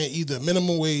jobs are paying either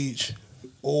minimum wage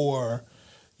or,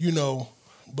 you know,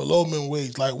 below minimum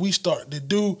wage. Like we start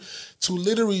to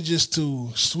literally just to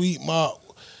sweep mop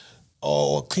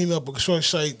or clean up a short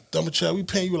site, dump a chair. We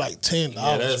paying you like $10,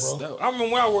 bro. I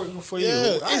remember when I worked for you.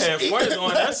 Yeah, I had fun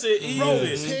on that shit easy.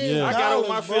 Bro, I got on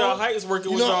my $10, field heights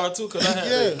working with y'all too because I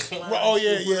had to climb. Oh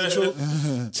yeah, true.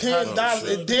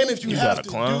 $10, and then if you have gotta to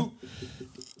climb. do.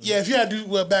 Yeah, if you had to do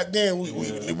well back then, we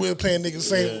were paying niggas the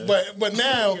same. But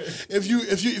now, if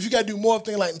you got to do more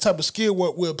things like the type of skill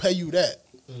work, we'll pay you that.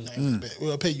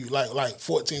 We'll pay you like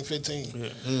 14,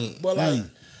 15.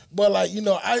 But like you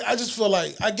know, I just feel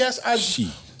like I just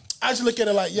look at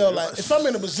it like, yo, like if I'm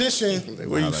in a position,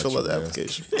 where you fill out the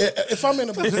application? if I'm in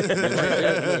a position,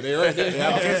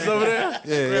 Applications over there?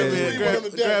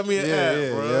 Grab me an app,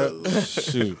 bro. Yeah.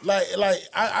 Shoot. like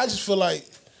I just feel like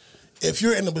if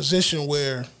you're in a position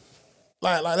where,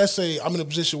 like let's say I'm in a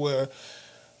position where,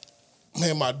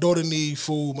 man, my daughter need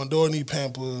food, my daughter need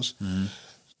Pampers,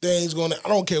 things going. I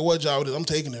don't care what job it is, I'm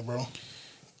taking it, bro.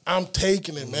 I'm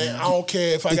taking it, man. I don't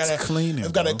care if I gotta cleaning, if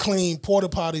I gotta bro. clean porta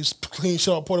potties, clean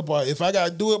shower porta potty. If I gotta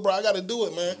do it, bro, I gotta do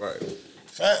it, man. Right.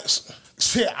 Facts.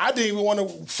 Shit, I didn't even want to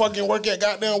fucking work at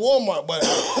goddamn Walmart, but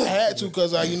I had to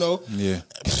because I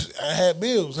had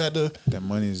bills. Had to. That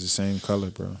money is the same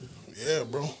color, bro. Yeah,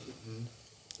 bro.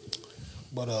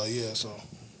 But yeah, so.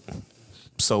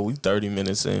 So we 30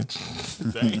 minutes in.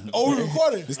 Oh, we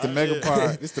recording. It's the mega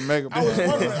pod. It's the mega I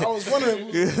was pod.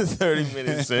 wondering. 30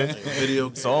 minutes in.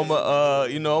 Video. So I'm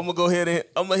gonna go ahead and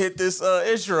I'm gonna hit this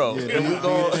intro, and we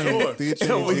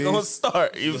gonna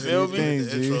start. You feel me?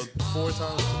 Intro 4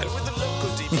 times. And with the local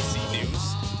DBC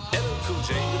news, LL Cool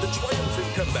J with a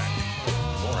triumphant comeback.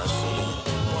 More as solo.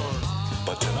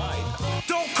 But tonight,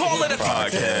 don't call it a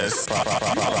Podcast.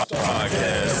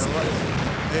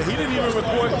 Yeah, he didn't even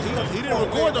record. He didn't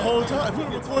record the whole time. If he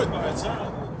would record,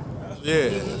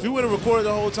 if he would have recorded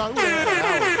the whole time, we would have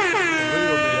had an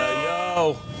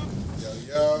hour. Yo.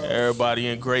 Yo. Everybody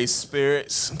in great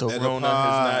spirits. The Mega Rona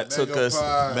pod, has not took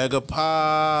us Mega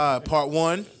Pod Part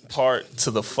 1. part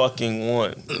to the fucking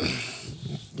one.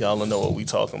 Y'all will know what we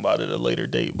talking about at a later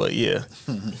date, but yeah.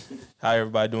 How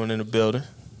everybody doing in the building?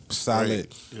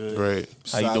 Solid. Great.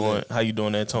 How you doing? How you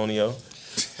doing, Antonio?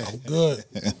 Good.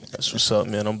 That's what's up,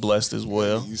 man. I'm blessed as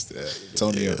well. Used to that.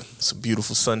 Antonio. It's a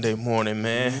beautiful Sunday morning,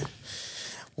 man.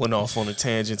 Went off on a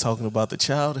tangent talking about the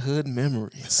childhood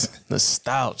memories,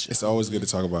 nostalgia. It's always good to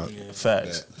talk about.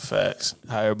 Facts, facts.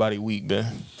 How everybody week been?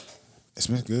 It's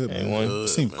been good, man. Anyone? It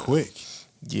seemed quick.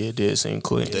 Yeah, it did seem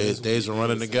quick. Days are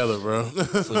running together, bro.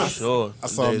 For sure. I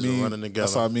saw a Days are meme. running together. I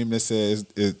saw a meme that says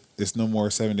it's no more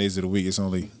 7 days of the week. It's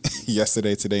only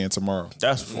yesterday, today, and tomorrow.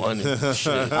 That's funny.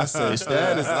 Shit. I said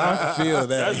that is. I feel that.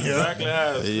 That's exactly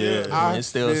how it feels. Yeah, it's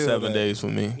still feel 7 that. days for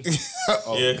me.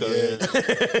 Yeah,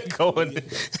 cause Going,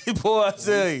 boy, I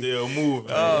tell you. still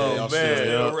moving. Oh, man.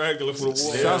 Still regular for the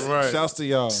war. Shouts, right. shouts to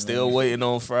y'all. Still waiting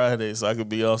on Friday so I could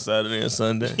be off Saturday and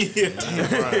Sunday.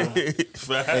 Hey,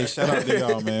 shout out to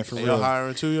y'all, man. For Y'all real.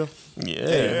 hiring too, yo?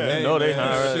 Yeah, no, they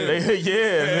hiring. Hell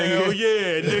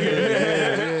yeah, nigga.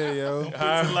 Yeah, yo.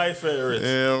 High life at risk.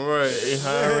 Yeah, right. They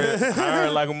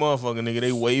hiring like a motherfucker, nigga.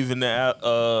 They waving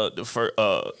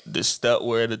the step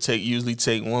where it'll usually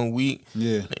take 1 week.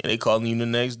 Yeah. And they calling you the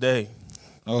next day.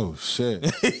 Oh shit.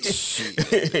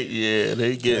 Yeah,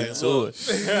 they get to it.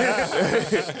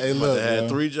 Hey, look, I had yo.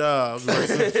 3 jobs. Look,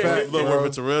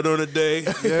 working for Toretto in the day.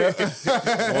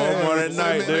 Walmart at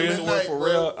night, I used to nigga. work for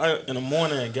real in the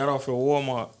morning and got off at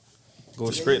Walmart. Go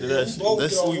straight to that shit. both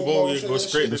That's get off we Walmart both shit, go that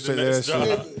straight to shit. the next Straight to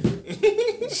that job.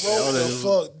 Bro, the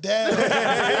fuck down.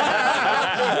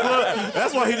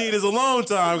 That's why he need his alone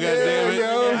time, goddamn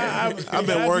it. I've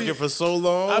been working for so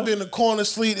long. I be in the corner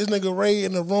sleep. This nigga Ray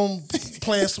in the room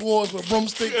playing swords with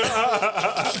broomstick.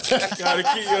 Gotta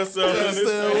keep yourself in this.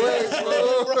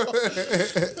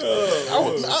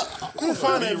 I'm gonna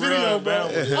find that video, bro.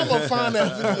 I'm gonna find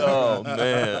that video. Oh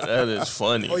man, that is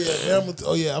funny. Oh yeah, Bam.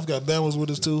 Oh yeah, I've got Bam was with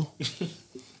us too.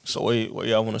 So wait, where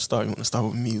y'all want to start? You want to start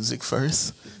with music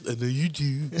first? I know you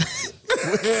do.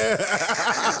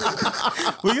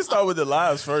 We can start with the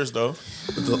lives first, though.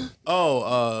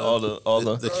 All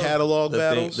the catalog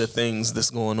battles? the things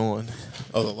that's going on.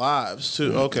 Oh, the lives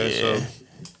too. Okay, Yeah. so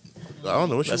I don't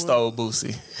know what you Let's want. start with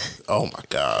Boosie. Oh my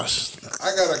gosh.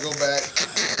 I gotta go back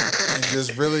and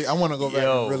just really. I want to go back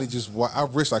Yo. and really just. I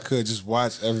wish I could just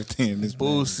watch everything in this.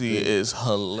 Boosie is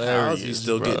hilarious. How's he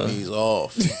still bruh. getting these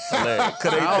off? Hilarious.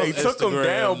 'Cause they How's took him Instagram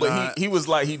down, but not- he was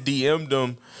like, he DM'd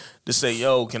them to say,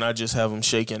 yo, can I just have him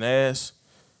shaking ass?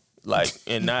 Like,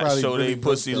 and not probably show really they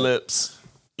pussy booked that. lips.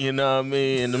 You know what I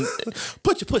mean? And, them,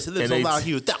 Put your pussy lips And on they- loud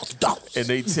here, $1,000. and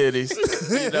they titties.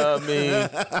 You know what I mean?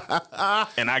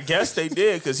 And I guess they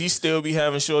did, because he still be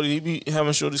having shorties. He be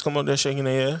having shorties come up there shaking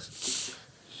their ass.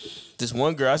 This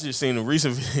one girl, I just seen a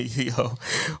recent video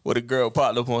where the girl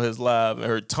popped up on his live and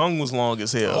her tongue was long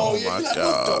as hell. Oh yeah, my he like,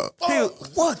 God. What the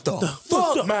fuck? What the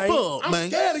fuck, man? Fuck, I'm man.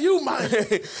 scared of you, man.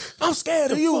 I'm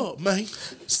scared of you. Fuck, man.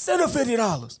 Send her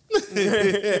 $50.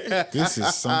 This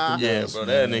is something. Yeah, else, bro,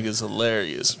 man. that nigga's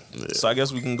hilarious. So I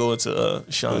guess we can go into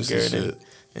Sean Pussy Garrett shit.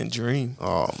 and Dream.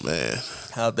 Oh man,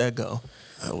 How'd that go?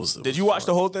 that was. Did you watch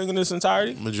the whole thing in its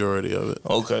entirety? majority of it?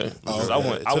 Okay. Because I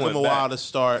went. It I took went them a back. while to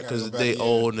start because go back, they yeah.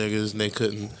 old niggas and they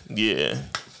couldn't. Yeah.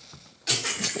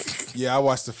 Yeah, I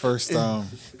watched the first.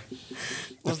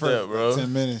 What's that, bro?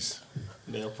 10 minutes.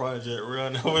 That project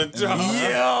run over job.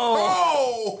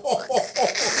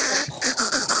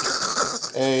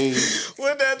 Hey,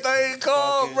 What that thing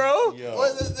called, bro?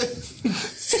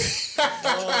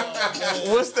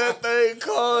 What's that thing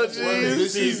called, G?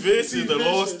 See, this is the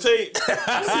lowest tape.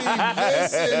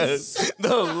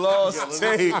 The lost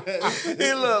tape.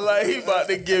 He look like he about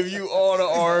to give you all the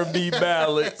R&B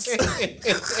ballads.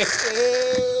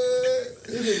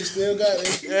 This nigga still got it.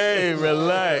 Hey,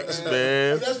 relax,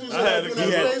 man. That's what I had to on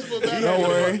get- Facebook. man. don't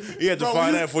worry. You had to Bro,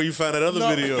 find you- that before you found that other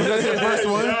video. First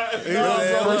one.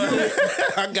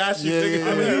 I got you,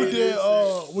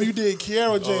 nigga. When you did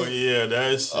Kiara J. Oh yeah,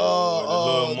 that's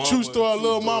Lil Mama. True story,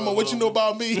 Lil Mama. What you know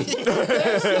about me? You crying,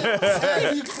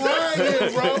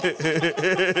 bro. Like,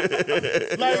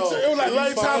 it was like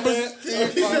Lifetime. He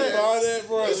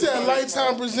said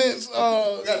Lifetime presents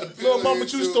Lil Mama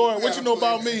True Story. What you know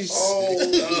about me?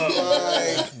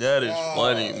 That is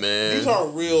funny, man. These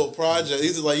aren't real projects.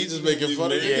 These are like you just making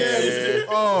fun of Yeah,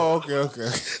 Oh, okay.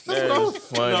 that is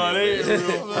funny. No, they ain't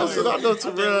real. I said, I know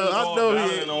Terrell. I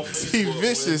know He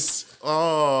vicious.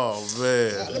 Oh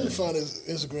man. Let me find his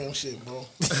Instagram shit, bro.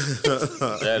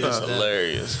 That is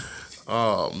hilarious.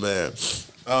 Oh man.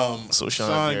 So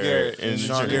Sean Garrett and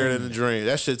Sean Dream. Garrett and the Dream.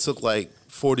 That shit took like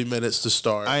 40 minutes to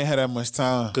start I ain't had that much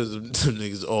time. because them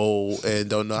niggas old and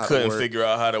don't know how to Couldn't work. figure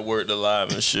out how to work the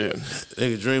live and shit.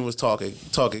 Nigga Dream was talking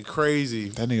crazy.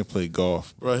 That nigga played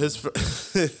golf. Bro,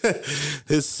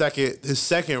 his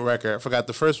second record, I forgot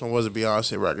the first one was a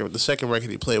Beyonce record, but the second record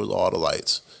he played was All the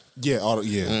Lights. Yeah,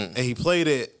 And he played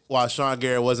it while Sean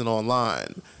Garrett wasn't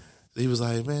online. He was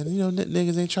like, man, you know,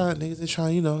 niggas ain't trying,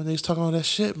 you know, niggas talking all that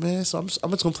shit, man. So I'm just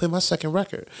gonna play my second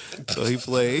record. So he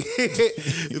played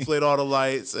All the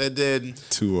Lights, and then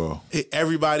 2-0.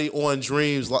 everybody on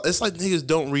Dreams, it's like niggas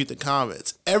don't read the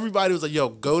comments. Everybody was like, yo,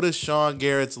 go to Sean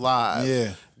Garrett's live.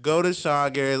 Yeah. Go to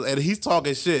Sean Garrett, and he's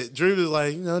talking shit. Dream is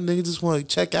like, you know, niggas just want to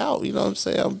check out. You know what I'm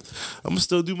saying? I'm gonna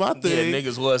still do my Yeah, thing.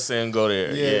 niggas was saying go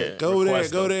there. Yeah, go there,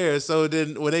 request go them. there. So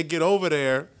then when they get over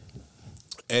there,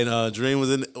 and Dream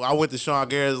was in, I went to Sean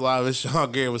Garrett's live, and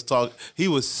Sean Garrett was talking. He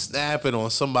was snapping on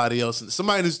somebody else,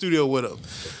 somebody in the studio with him.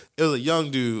 It was a young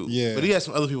dude, Yeah. but he had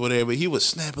some other people there. But he was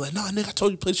snapping like, "Nah, nigga, I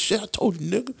told you to play the shit. I told you,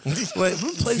 nigga, like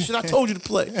play the shit. I told you to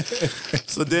play."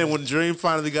 So then when Dream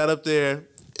finally got up there,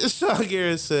 Sean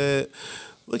Garrett said,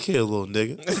 "Look here, little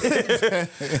nigga.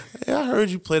 Hey, I heard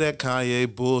you play that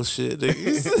Kanye bullshit,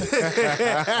 nigga."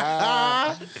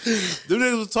 Them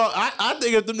niggas was talking. I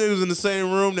think if them niggas was in the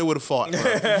same room, they would have fought.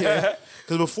 Yeah.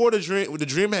 Because before the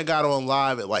Dream had got on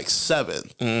live at like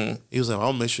 7. He was like, "I'm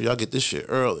gonna make sure y'all get this shit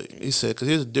early." He said, "Because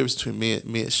here's the difference between me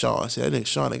and Sean." I said, "That nigga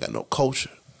Sean ain't got no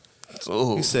culture."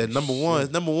 Ooh. He said, number ones,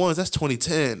 that's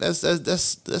 2010.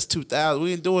 That's 2000.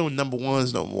 We ain't doing number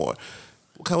ones no more.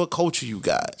 What culture you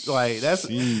got? Like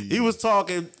he was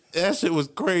talking. That shit was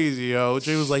crazy, yo.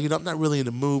 Dream was like, you know, I'm not really in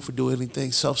the mood for doing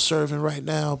anything self-serving right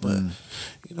now, but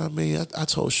you know what I mean? I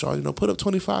told Sean, you know, put up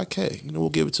 $25K. You know, we'll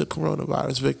give it to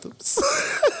coronavirus victims.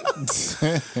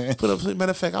 Put up,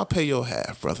 matter of fact, I'll pay your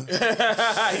half, brother. He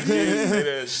did say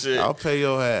that shit. I'll pay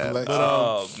your half. Like- But,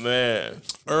 Oh man.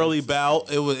 early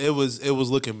bout, it was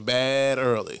looking bad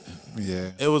early.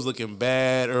 Yeah. It was looking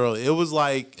bad early. It was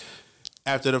like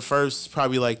after the first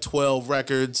probably like 12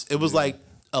 records, it was like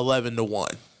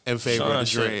 11-1 in favor of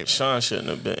the Dream. Sean shouldn't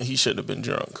have been. He shouldn't have been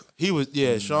drunk. He was,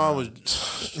 Sean was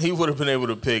He would have been able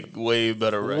to pick way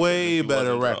better records. if way he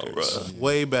better wasn't drunk, records. bruh.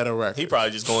 Way better records. He probably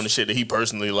just going to shit that he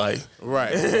personally like.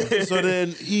 Right. So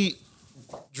then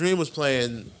Dream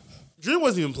wasn't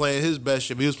even playing his best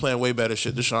shit, but he was playing way better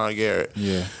shit than Sean Garrett.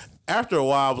 Yeah. After a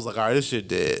while, I was like, all right, this shit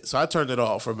dead. So I turned it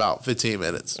off for about 15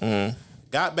 minutes.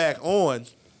 Got back on,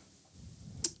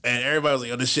 and everybody was like,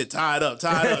 yo, this shit tied up.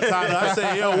 I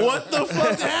said, yo, what the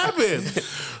fuck happened?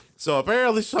 So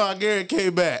apparently Sean Garrett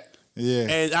came back. Yeah.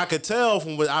 And I could tell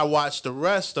from what I watched the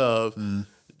rest of,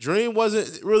 Dream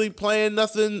wasn't really playing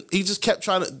nothing. He just kept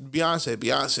trying to,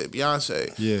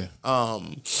 Beyonce. Yeah.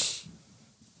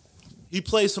 He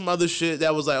played some other shit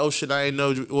that was like, oh shit, I ain't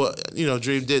know, well, you know,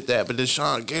 Dream did that. But then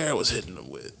Sean Garrett was hitting him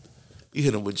with. He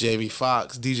hit him with Jamie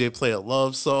Foxx, DJ Play a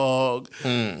Love Song.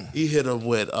 He hit him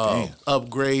with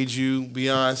Upgrade You,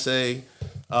 Beyonce.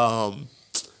 And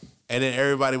then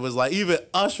everybody was like, even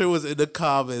Usher was in the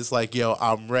comments like, yo,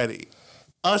 I'm ready.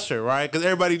 Usher, right? Because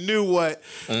everybody knew what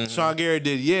Sean Garrett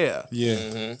did, yeah.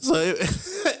 Yeah. So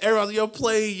everybody was like, yo,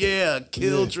 play,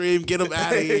 kill Dream, get him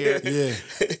out of here. Yeah.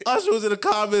 Usher was in the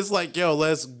comments like, yo,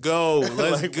 let's go.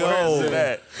 Let's Like, go. where's it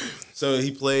at? So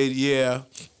he played,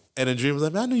 And then Dream was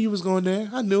like, man, I knew you was going there.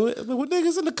 I knew it. But what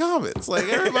niggas in the comments? Like,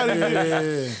 everybody knew.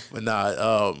 Yeah. But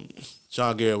nah,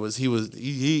 Sean Garrett was,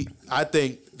 I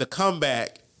think the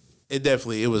comeback,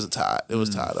 it was tied. It was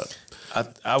tied up.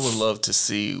 I would love to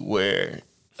see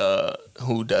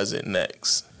who does it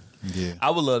next. Yeah. I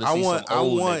would love to see some I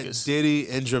old want niggas. Diddy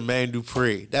and Jermaine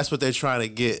Dupri. That's what they're trying to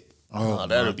get. Oh,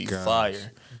 that'll my be God.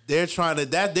 fire. They're trying to,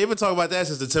 they've been talking about that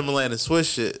since the Timberland and Swiss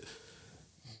shit.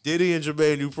 Diddy and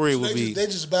Jermaine Dupri would be. They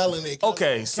just battling their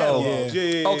Okay, so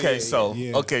Yeah.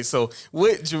 okay, so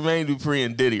with Jermaine Dupri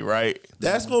and Diddy, right?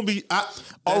 That's gonna be.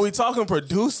 Are we talking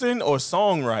producing or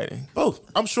songwriting? Both?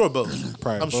 I'm sure both.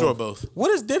 Probably I'm sure both. What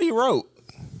has Diddy wrote?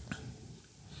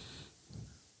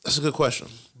 That's a good question,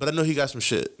 but I know he got some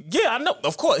shit. Yeah, I know.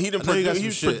 Of course, he know he got some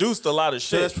he's shit. produced a lot of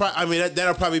So shit. that's probably. I mean,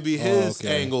 that'll probably be his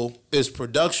okay. angle is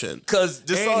production. Because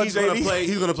the song And he's gonna play.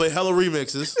 He's gonna play hella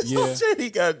remixes. Yeah. shit he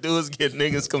gotta do is get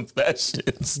niggas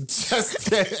confessions.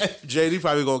 JD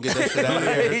probably gonna get that shit out of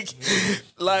here.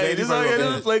 like JD this all probably you gonna do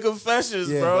get is play confessions,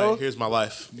 Yeah, bro. Like, here's my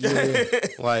life. Yeah.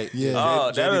 Like, Yeah.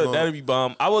 Oh, JD that'd be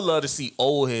bomb. I would love to see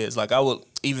old heads. Like I would,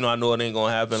 even though I know it ain't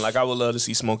gonna happen. Like I would love to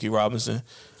see Smokey Robinson.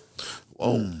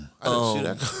 Whoa, I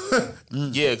didn't see that.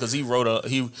 Yeah, because he wrote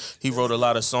a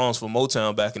lot of songs for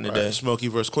Motown back in the day. Smokey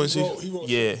versus Quincy. He wrote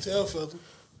Yeah. Tail Feather.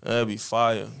 That'd be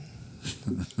fire.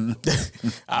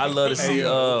 I love to see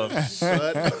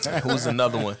who's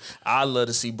another one? I love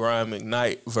to see Brian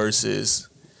McKnight versus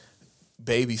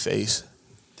Babyface.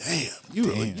 Damn, you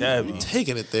really That'd be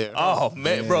taking it there. Oh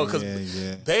man, bro, because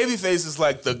yeah. Babyface is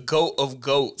like the GOAT of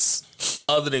goats,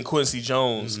 other than Quincy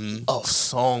Jones of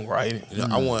songwriting. You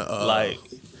know, I want Like,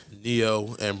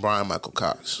 Neo and Brian Michael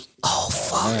Cox. oh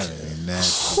fuck, That ain't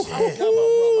nasty.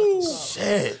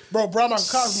 shit, Bro, Brian Michael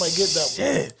Cox might get that one.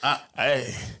 shit.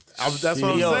 Hey, That's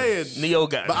what Neo, I'm saying. Neo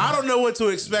got, But I don't know what to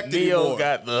expect Neo anymore.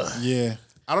 got the. Yeah.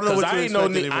 I don't know Cause what to I expect ain't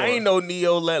know, anymore. I ain't know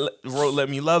Neo wrote "Let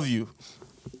Me Love You."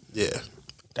 Yeah.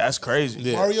 That's crazy.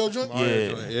 Yeah. Mario joint?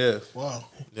 Yeah. Yeah. Wow.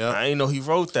 Yeah. I ain't know he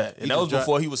wrote that, and that was just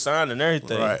before he was signed and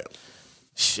everything. Right.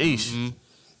 Sheesh.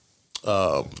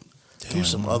 Who's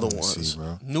some other Let's ones? see,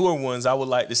 bro. Newer ones I would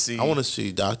like to see. I want to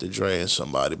see Dr. Dre and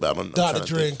somebody, but I don't know. Dr.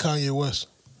 Dre and Kanye West.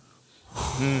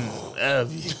 That'll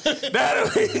be,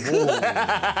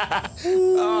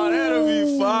 oh, that'll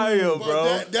be fire,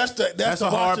 bro. That's a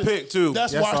hard pick, too.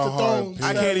 That's That's Watch a the hard Throne. pick.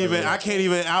 I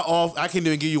can't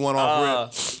even give you one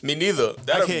off rip. Me neither. I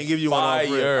That'll can't be give you one off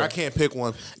fire. rip. I can't pick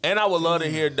one. And I would love to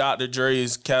hear Dr.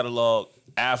 Dre's catalog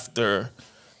after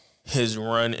his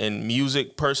run in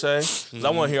music per se. 'Cause I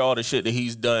want to hear all the shit that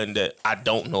he's done that I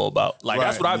don't know about. Like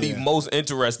that's Right, what I'd be yeah. most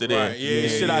interested in. Right, yeah, the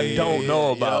shit I yeah, don't yeah, know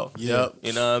yeah, about. yep.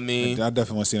 You know what I mean? I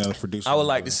definitely want to see another producer. I would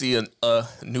like to see a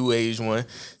new age one.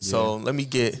 So let me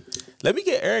get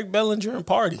Eric Bellinger and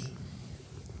Party.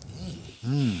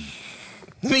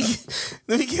 Let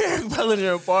me get Eric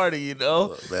Bellinger and Party. You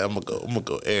know, Man, I'm gonna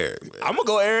go Eric. Man. I'm gonna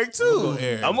go Eric too.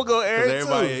 I'm gonna go Eric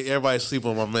too. Everybody sleep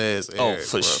on my man's Eric. Oh,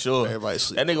 for bro. sure. Everybody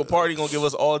sleep. That nigga Party gonna give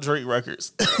us all Drake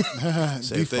records.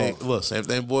 Same thing. Look, same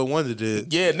thing. Boy Wonder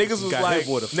did. Yeah, niggas was Got like, Hit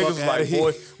Boy the niggas fuck was outta like,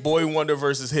 here. boy Wonder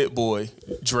versus Hit Boy.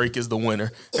 Drake is the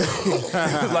winner.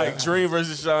 Like Dream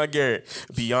versus Sean Garrett.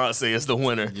 Beyonce is the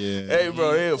winner. Yeah. Hey,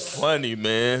 bro, they're funny,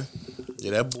 man.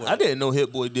 Yeah, that boy. I didn't know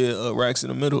Hit Boy did Racks in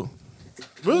the Middle.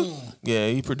 Really? Yeah,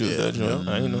 he produced that joint.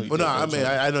 I didn't know. He Well, did no, that I mean, joint.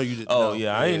 I know you didn't. Oh, know.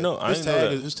 yeah, I didn't know. I His didn't know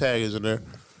tag, that. his tag is in there.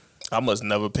 I must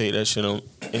never pay that shit on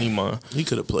any mind. He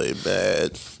could have played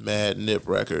Mad Nip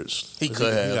Records. He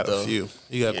could have, He got though. a few.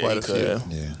 He got Yeah, quite he a few. could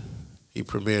have. Yeah. He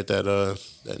premiered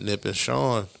that Nip and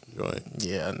Sean joint.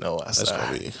 Yeah, I know.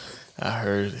 I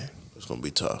heard it. It's gonna be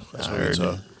tough. It's I gonna be heard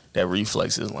tough. it. That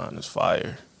Reflexes line is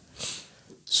fire.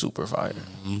 Super fire.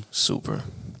 Mm-hmm. Super.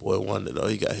 Boy Wonder though,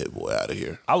 he got Hit Boy out of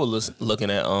here. I was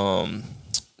looking at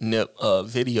Nip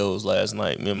videos last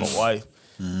night, me and my wife.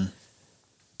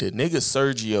 The nigga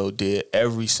Sergio did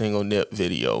every single Nip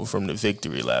video from the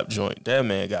Victory Lap joint. That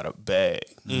man got a bag.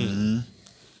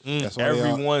 That's why they all-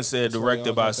 Everyone said that's why they directed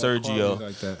all by got that quality Sergio.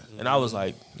 like that. And I was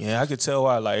like, yeah, I could tell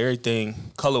why, like everything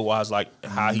color wise, like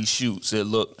how he shoots, it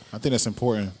looked, I think that's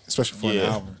important, especially for an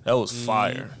yeah, album. that was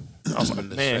fire. I was like,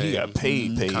 man, he got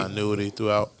paid. Continuity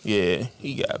throughout. Yeah,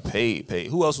 he got paid.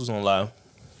 Who else was on live?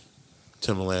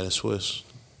 Timberland and Swiss.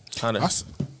 Kind I s-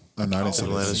 no, I didn't see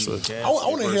Timberland and that. Swiss. I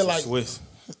want to hear like Swiss.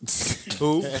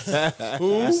 Who?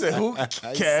 I said who?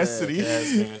 Cassidy.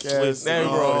 That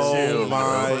bro, Oh chill,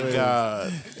 my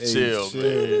God. chill,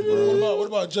 man. what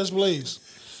about Just Blaze?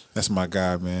 That's my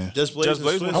guy, man. Just Blaze. Just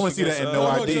Blaze and I want to see that in No no,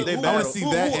 ID. they I want to see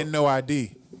that who- in No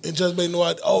ID. And Just Blaze no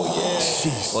idea. Oh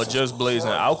yeah. Or Just Blaze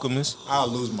and Alchemist. I'll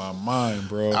lose my mind,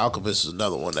 bro. Alchemist is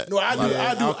another one that. No, I do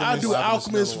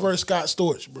Alchemist another one. versus Scott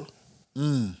Storch, bro.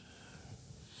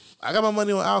 I got my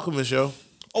money on Alchemist, yo.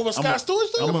 Over Scott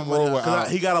Storch, though? I'm gonna roll with Al.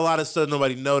 He got a lot of stuff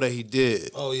nobody know that he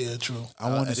did. Oh yeah, true. I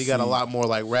want to And see he got a lot more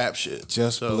like rap shit.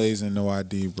 Just So, blazing No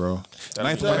ID, bro.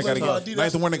 Ninth be Wonder got to tough. get.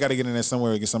 Ninth Wonder got to get in there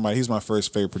somewhere against somebody. He's my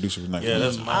first favorite producer. Ninth Yeah, Wonder.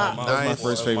 that's my Ninth-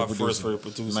 first favorite my producer. first favorite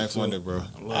producer. Ninth too. Wonder, bro.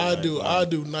 I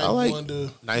do Night like- Wonder.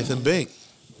 Ninth and Bink.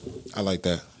 I like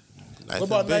that. Ninth What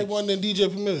about and Night Bink. Wonder and DJ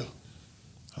Premier?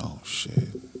 Oh shit.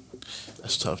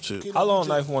 That's tough too. How long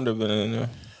Knife Wonder been in there?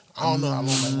 I don't know how long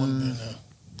Night Wonder been there.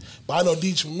 But I know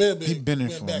DJ Premier He been in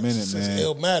went for a back minute, since man.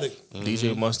 Illmatic.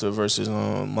 DJ Mustard versus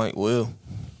Mike Will.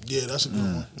 Yeah, that's a good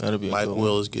one. That'll be a Mike good one.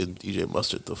 Will is getting DJ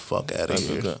Mustard the fuck out of That's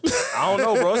a here. good- I don't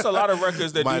know, bro. It's a lot of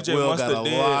records that Mike DJ Will Mustard got a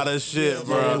did. lot of shit, Yeah,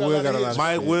 bro. Mike Will got a lot of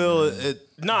Mike shit, Will, man.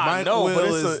 Nah, Mike no, but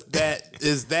Will it's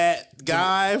is that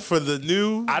guy for the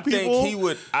new I people. think he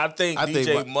would. I think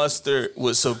DJ Mustard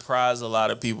would surprise a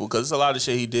lot of people because there's a lot of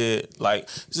shit he did. Like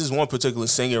this is one particular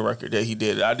singing record that he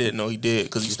did. I didn't know he did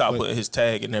because he stopped putting his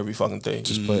tag in every fucking thing.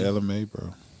 Just play LMA,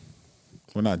 bro.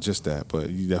 Well, not just that, but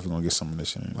you definitely gonna get some of this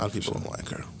shit. A lot of people don't like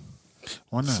her.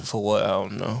 Why not? For what? I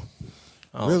don't know.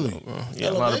 I don't Really? know, bro. Yeah,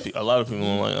 a lot of people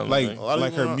don't like LMA. Like, lot of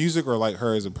like people her don't- music or like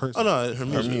her as a person? Oh no, her her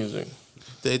music. music.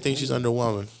 They think she's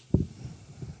underwhelming.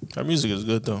 Her music is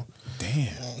good though.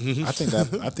 Damn. I think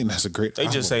that's a great. They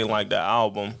just album. ain't like the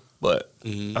album. But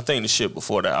I think the shit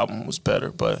before the album was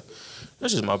better. But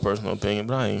that's just my personal opinion.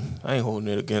 But I ain't holding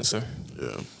it against her.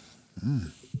 Yeah.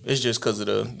 It's just because of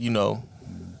the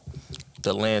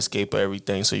the landscape of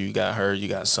everything. So you got her, you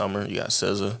got Summer, you got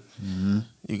SZA,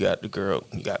 you got the girl,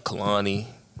 you got Kalani,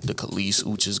 the Khalees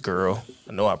Uchis girl.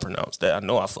 I know I pronounced that. I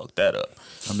know I fucked that up.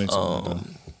 I meant to.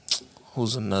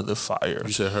 Who's another fire?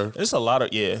 You said her? It's a lot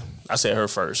of I said her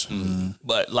first.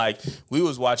 But like we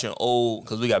was watching old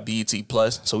because we got BET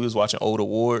Plus, so we was watching old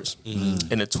awards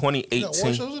in the 2018. Award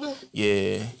shows are there?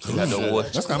 Yeah, we got the award.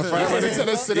 That's kind of fire.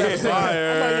 That's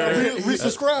fire.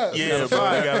 Resubscribe. Yeah,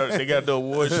 bro, they got the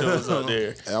award shows up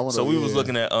there. wanna- So we was yeah.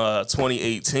 looking at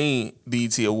 2018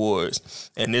 BET Awards,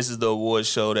 and this is the award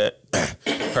show that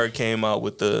her came out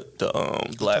with the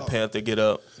Black Panther get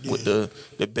up with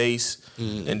the bass,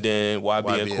 and then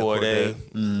YB and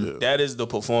Cordae. That is the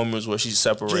performance where she J.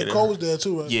 separated. Cole was there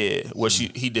too, right? Yeah, where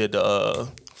he did the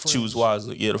Choose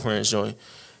Wisely. Yeah, the Friends joint.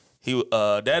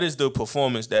 That is the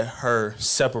performance that her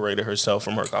separated herself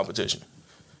from her competition.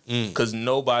 Because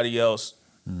nobody else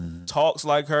talks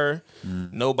like her.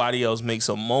 Nobody else makes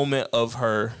a moment of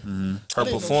her I didn't know she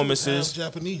was performances.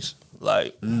 Japanese.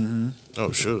 Like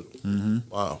Oh shoot!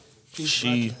 Wow.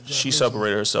 she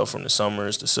separated herself from the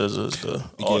Summers, the Scissors,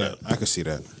 all Yeah, that. I could see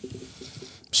that.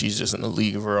 She's just in a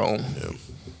league of her own. Yeah.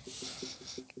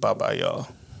 Bye bye, y'all.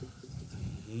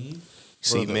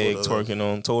 See What other- Meg what other- twerking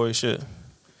on Tory shit.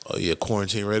 Oh yeah,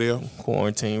 quarantine radio.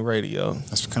 Quarantine radio.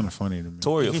 That's kind of funny to me.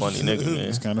 Tory a funny nigga, man.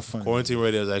 It's kind of funny. Quarantine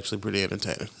radio is actually pretty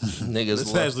entertaining. Niggas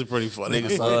It's love, actually pretty funny.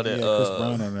 niggas love that, Yeah, Chris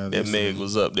Brown on that that list. Meg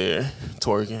was up there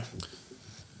twerking,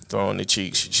 throwing the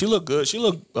cheeks. She looked good. She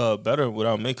looked better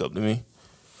without makeup to me.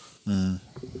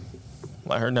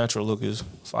 Like her natural look is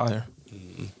fire.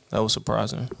 That was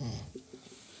surprising.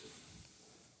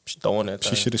 She throwing that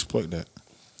thing. She should exploit that.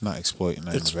 Not exploit, not in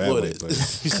a bad Exploit way, it. but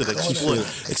He said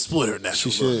exploit her natural she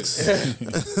should.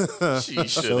 looks. She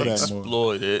should that more.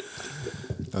 exploit it.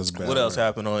 That's bad. What else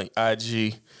happened on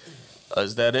IG?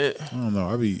 Is that it? I don't know.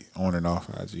 I be on and off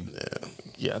IG.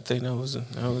 Yeah, I think that was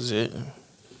it.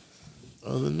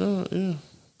 Other than that,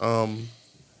 yeah.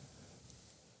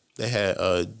 They had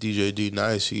DJ D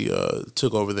Nice. He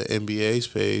took over the NBA's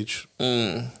page.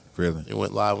 Really? It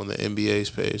went live on the NBA's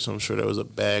page. So I'm sure there was a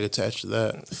bag attached to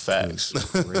that. Facts.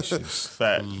 Gracious.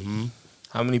 Fact.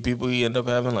 How many people he end up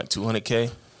having? Like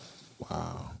 200K?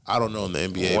 Wow. I don't know on the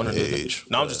NBA One of the- page.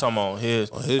 No, I'm just talking about his.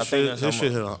 On I his think shit, that's his how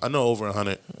shit much- hit. I know over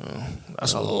 100.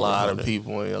 That's a lot of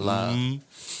people in your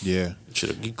life. Yeah.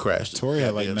 He crashed. Tory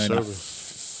had like Goddamn server.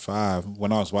 95.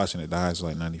 When I was watching it, the highs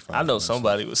was like 95. I know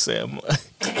somebody was saying,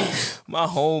 my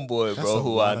homeboy, bro,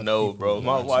 who I know, bro.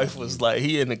 My wife was like,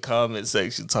 he in the comment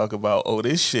section talk about, oh,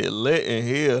 this shit lit in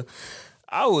here.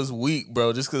 I was weak,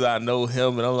 bro, just because I know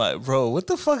him, and I'm like, bro, what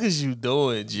the fuck is you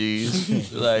doing,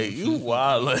 G's? Like, you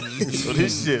wild. Like, so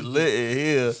this shit lit in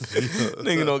here.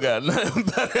 Nigga don't got nothing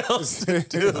better else to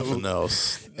do. Nothing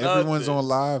else. Everyone's on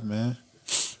live, man.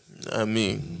 I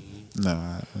mean, No,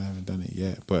 I haven't done it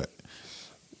yet, but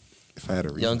if I had a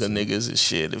reason younger to. niggas is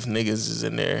shit. If niggas is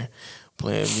in there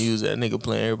playing music, that nigga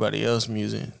playing everybody else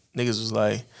music. Niggas was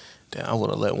like, damn, I would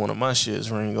have let one of my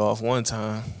shits ring off one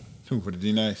time. Who, for the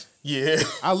D Nice? Yeah.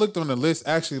 I looked on the list,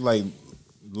 actually, like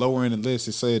lower in the list,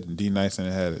 it said D Nice and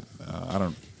it had it.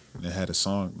 It had a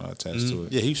song attached to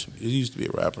it. Yeah, he used to be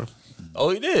a rapper. Oh,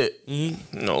 he did?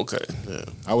 No, okay. Yeah.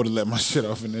 I would have let my shit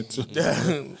off in there too.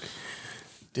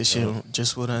 This shit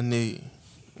just what I need.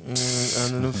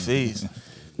 Under the face.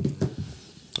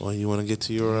 Well, you want to get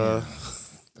to your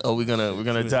Oh, we're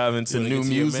gonna dive into wanna new get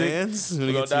to your music. mans? You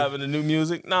wanna We're gonna get to- dive into new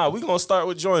music. Nah, we're gonna start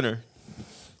with Joyner.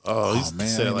 Oh, he's man,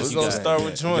 saying like we're he gonna got- start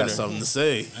with he got Joyner. something to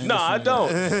say. No, I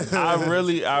don't. I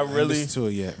really, Listen to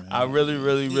it yet, man. I really,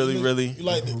 You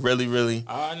liked it? really,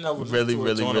 I never Really, listened to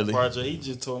really, a Joyner really. project. He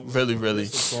just told me Really, to really.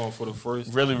 listen to him for the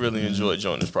first. really enjoyed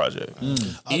Joyner's project.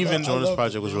 I Even love Jonas it,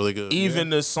 project was man. really good.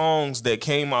 even the songs that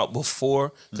came out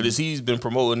before, because he's been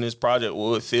promoting this project,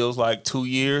 well, it feels like 2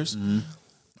 years.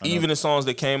 Even the songs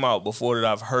that came out before that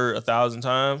I've heard 1,000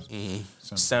 times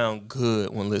sound good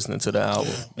when listening to the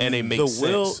album, and they make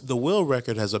sense. The Will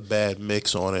record has a bad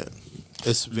mix on it.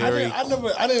 It's I very.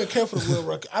 didn't care for the Will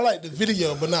record. I like the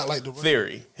video, but not like the record.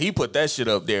 Theory. He put that shit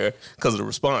up there because of the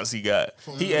response he got.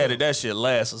 He added that shit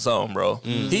last or something, bro.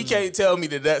 He can't tell me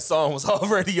that song was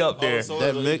already up there. So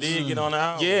That it mix- did get on the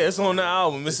album. Yeah, it's on the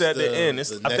album. It's at the the- end.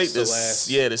 It's, the I next think to this. last.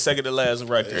 Yeah, the second to last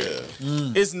record.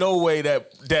 It's no way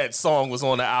that song was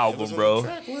on the album, bro.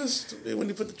 Track list when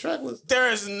he put the track list.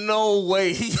 There is no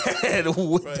way he had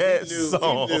that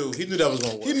song. He knew that was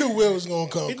gonna work. He knew Will was gonna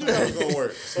come. He knew that was gonna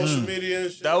work. Social media. And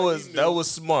shit, That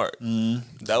was smart. That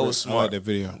was I like smart. that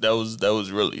video. That was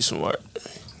really smart.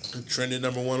 Trending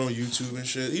 #1 on YouTube and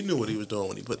shit. He knew what he was doing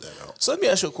when he put that out. So let me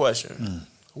ask you a question.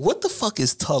 What the fuck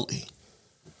is Tully?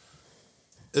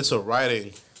 It's a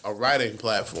writing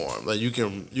platform. Like you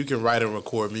can write and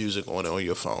record music on it on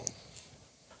your phone.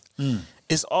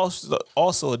 It's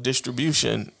also a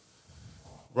distribution,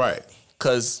 Right.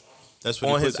 because That's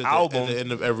what on he his puts album at the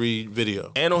end of every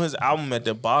video. and on his album at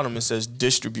the bottom it says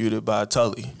distributed by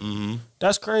Tully.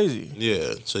 That's crazy.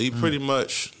 Yeah. So he pretty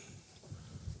much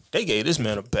They gave this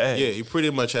man a bag. he pretty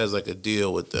much has like a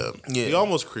deal with them. Yeah. He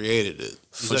almost created it.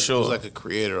 For sure. He's like a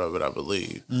creator of it, I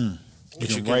believe. You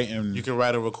can write and You can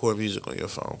write and record music on your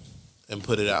phone and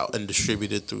put it out and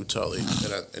distribute it through Tully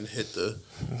and hit the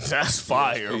That's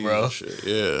fire, bro. shit.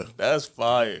 Yeah. That's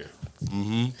fire.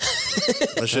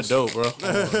 That shit dope, bro.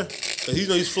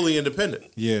 He's fully independent.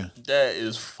 yeah. That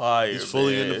is fire. He's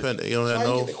fully man. independent. You don't How have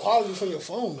you no get the quality from your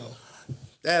phone though?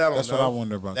 that I don't That's know. what I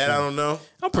wonder about, That too. I don't know.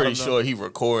 I'm pretty sure he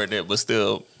recorded it, but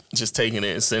still just taking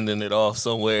it and sending it off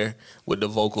somewhere with the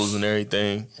vocals and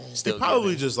everything. Still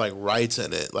Probably getting just like writes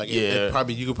in it. Like Yeah.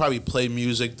 you could probably play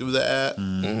music through the app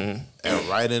and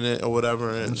write in it or whatever.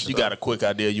 And it. You got a quick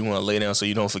idea you want to lay down so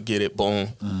you don't forget it. Boom.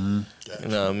 You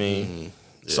know what I mean?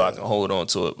 So I can hold on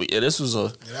to it. But yeah, this was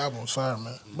a That album was fire,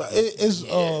 man. But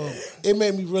it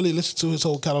made me really listen to his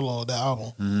whole catalog, that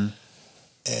album.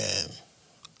 And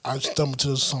I stumbled to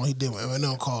the song he did with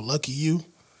Eminem called "Lucky You,"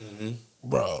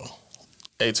 bro.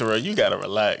 Hey Terrell, you gotta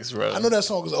relax, bro. I know that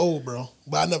song is old, bro,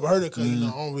 but I never heard it because I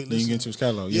don't really You can listen. get into his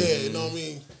catalog. Yeah, Yeah. you know what I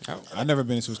mean. I never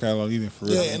been into his catalog either, for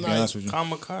real. Yeah, to and be like- honest with you.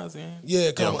 Kamikaze. Yeah,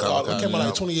 it came out like yeah.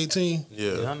 2018,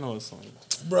 Yeah. Yeah, I know it's something.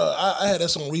 bro. I had that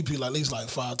song repeat like at least like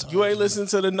 5 times. You ain't listened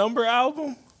to the Number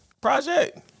album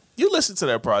project? You listened to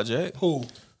that project? Who?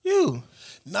 You?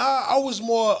 Nah, I was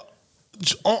more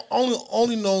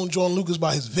only known Jordan Lucas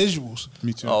by his visuals.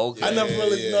 Me too. Oh, okay. I never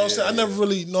really, you know what I'm saying? I never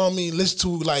really, you know what I mean, listen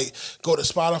to, like, go to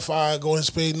Spotify, go on his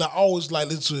page, and I always, like,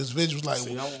 listen to his visuals, like,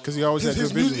 Because he always had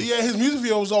his good music, visuals. yeah, his music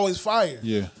video was always fire.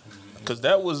 Yeah. Because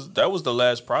that was the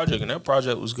last project, and that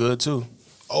project was good too.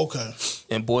 Okay,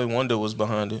 And Boy Wonder was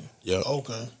behind it. Yep.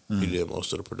 okay. He did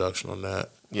most of the production on that.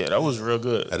 Yeah, that was real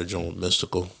good. Had a joint with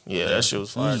Mystical. Yeah, that shit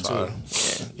was fire Fire.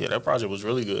 too. Yeah, that project was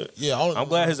really good. Yeah, I'm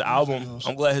glad his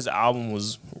album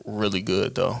was really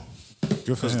good though.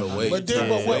 Good for him. But then,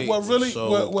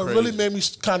 what really made me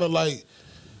kind of, like,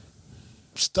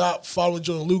 stop following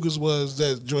Jordan Lucas was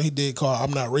that joint he did called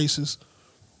 "I'm Not Racist."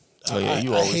 Oh yeah,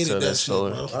 you always tell that shit,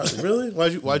 story. bro. Really?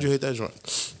 Why'd you hate that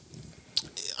joint?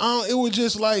 It was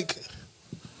just like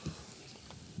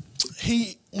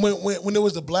when it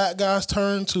was the black guy's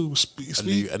turn to speak.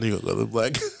 I knew you were gonna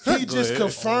black. He just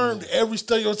confirmed every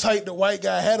stereotype the white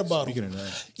guy had about Speaking him. of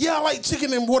that, Yeah, I like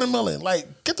chicken and watermelon.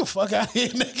 Like, get the fuck out of here,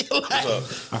 nigga. Like,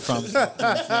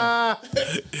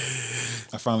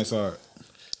 I finally saw it.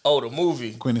 Oh, the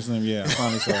movie. Queen and Slim, yeah, I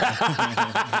finally saw it.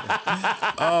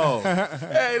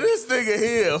 Hey, this nigga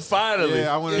here finally.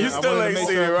 Yeah, I wanted- you I still wanted to ain't make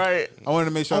seen sure- it, right? I wanted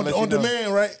to make sure I let on you know.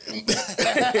 demand, right?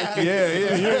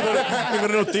 Yeah. You go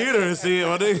to no theater and see it,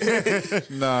 my nigga.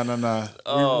 Nah.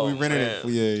 Oh, we rented it.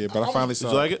 man. Yeah. But I finally saw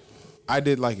Did you like it? I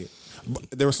did like it. But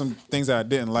there were some things that I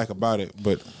didn't like about it,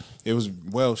 but it was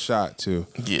well shot too.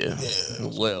 Yeah.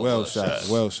 Well shot.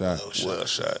 Well shot. Well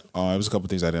shot. It was a couple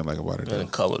things I didn't like about it. And Though. the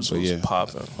colors But was yeah,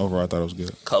 popping. overall I thought it was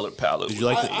good. Color palette. Did you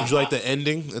like the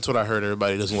ending? That's what I heard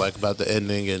everybody doesn't like about the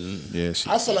ending. And Yeah,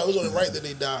 I feel like it was only right that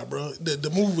they died, bro.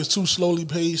 The movie was too slowly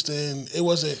paced, and it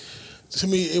wasn't. To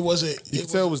me, it wasn't. you could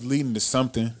tell it was leading to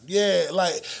something. Yeah,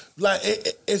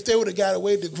 if they would have got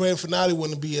away, the grand finale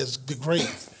wouldn't be as great.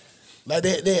 Like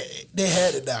they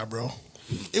had to die, bro.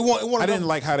 I didn't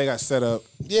like how they got set up.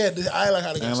 Yeah, I like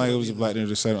how they I got didn't set like up it was a either. black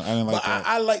ninja set up. I didn't like But that.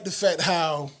 I like the fact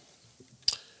how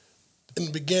in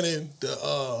the beginning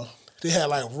they had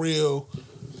like real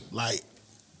like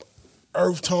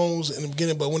earth tones in the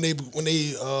beginning, but when they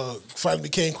finally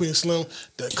became Queen Slim,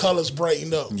 the colors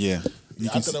brightened up. Yeah, you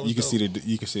I can thought that was you can see dope.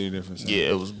 you can see the difference. Yeah,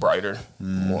 it was brighter,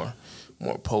 more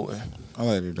potent. I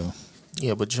liked it though.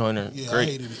 Yeah, but Joyner, Yeah, I great,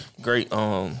 hated it. great,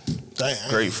 Dang,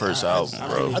 great first album,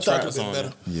 bro. I thought it would have been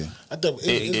better. Yeah, I thought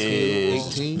It is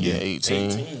 18? Yeah,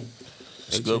 18.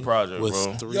 It's a good project, with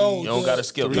bro. 3 Yo, You don't gotta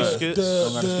skip three nothing. skits?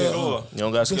 Sure. You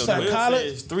don't gotta skip The nothing. psych-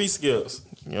 It's 3 skips.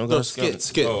 You don't No, gotta skip.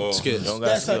 skits. You don't gotta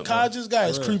that skip. nothing. psychologist guy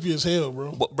is creepy as hell,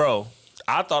 bro. But, bro,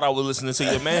 I thought I was listening to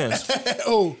your man's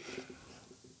Oh,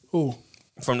 who?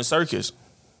 from the circus.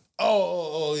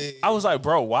 Oh, yeah. I was like,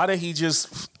 bro, why did he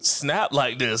just snap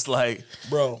like this? Like,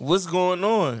 Bro. what's going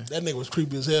on? That nigga was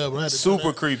creepy as hell, bro. I had to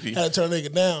Super creepy. Had to turn that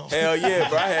nigga down. Hell yeah,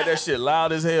 bro. I had that shit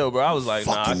loud as hell, bro. I was like,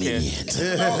 nah, I can't.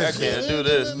 I can't do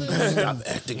this. Stop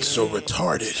acting so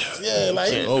retarded. Yeah,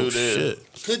 like, Can't Oh do this.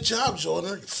 shit! good job,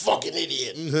 Jordan. You fucking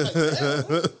idiot.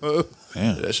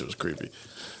 Yeah, that shit was creepy.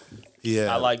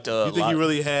 Yeah, I liked, You think he Logic.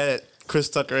 really had Chris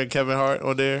Tucker and Kevin Hart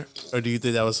on there, or do you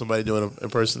think that was somebody doing an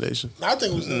impersonation? I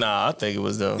think it was Nah, I think it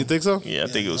was them. You think so? Yeah, I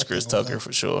think it was Chris Tucker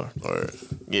for sure. Or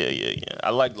Yeah. I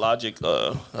like Logic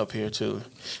up here too.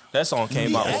 That song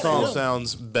came out. that song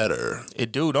sounds better.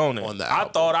 It do, don't it? On the I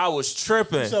album. thought I was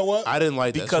tripping, So what? I didn't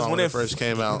like that Because song when when it it first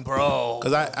came out, bro.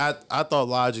 because I thought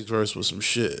Logic's verse was some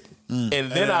shit. And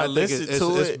then And I think listened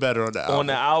to it's it better on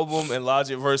the album. and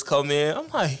Logic verse come in. I'm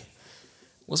like,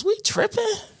 was we tripping?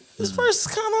 This verse is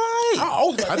kind of I alright.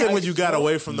 always liked I the think when Isis, you got bro.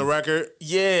 away from the record,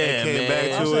 Yeah, came man.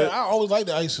 back I'm to saying, it. I always liked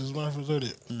the Isis when I first heard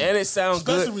it. And it sounds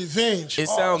Especially good. Revenge. It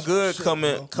Oh, sounds good shit,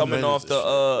 coming bro. coming Revenge off is the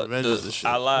the shit. Revenge is the shit.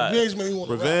 I lied. Revenge made me want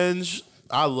to rap. Revenge,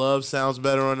 I love sounds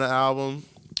better on the album.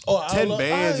 Oh, I 10 love-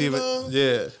 bands I even, love-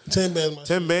 yeah. 10 bands. My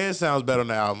 10 bands sounds better on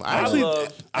the album. I actually, love-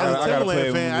 as I a gotta play Timbaland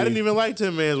it fan, when I didn't even like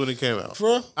 10 bands when it came out. For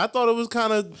real? I thought it was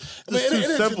kind of I mean, too it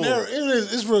is simple. generic.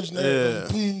 It's real generic.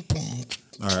 Yeah. Boom, boom.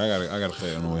 All right, I gotta play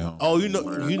it on the way home. Oh, you know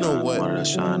what? The more that I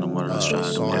shine, the more that I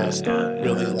strive, the more that I start.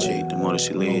 Really Really cheat, the more that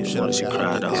she lead, the more that she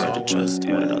cry, the harder to trust, the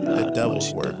more that I The love, the more that Devil's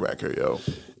she Work done. record, yo.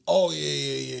 Oh,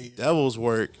 yeah. Devil's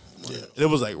Work. Yeah. It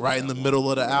was like right in the middle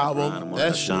of the The album. more that I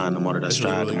That shine, the more that I shit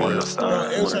strive, the really more that I good.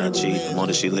 start. The more that I cheat, the more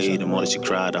that she lead, the more that she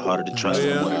cry, the harder to trust,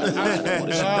 the more that I love, the more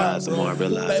that she dies, the more I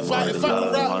realize, Like, the more if to I love,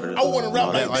 could the rap, harder I wanna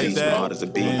rap like like Peace, that. bro. hard as a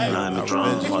beat, and I'm a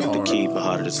drum, harder to keep, but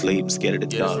harder to sleep, scared of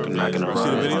the dark, I'm not gonna run,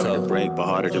 harder to break, but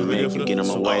harder to make, you get in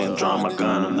my way and draw my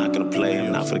gun, I'm not gonna play,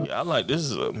 I'm not for the Yeah, I like this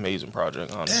is an amazing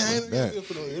project, honestly. Damn, good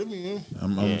for the- I mean,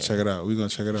 I'm gonna check it out. We gonna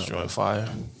check it out. Joint fire.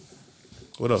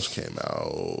 What else came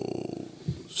out?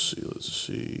 Let's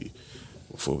see.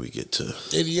 Before we get to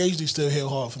ADHD still held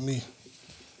hard for me.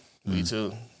 Me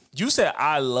too. You said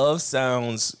I love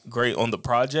sounds great on the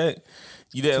project.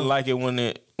 You didn't like it when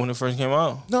it first came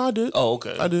out? no, I did. Oh,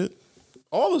 okay. I did.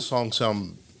 All the songs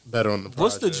sound better on the project.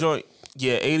 What's the joint?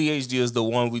 Yeah, ADHD is the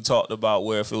one we talked about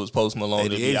where if it was Post Malone,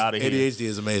 it'd be out of here. ADHD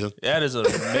is amazing. That is an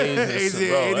amazing,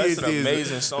 bro. That's an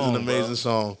amazing is song. an amazing bro.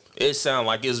 song. It sounds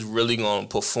like it's really gonna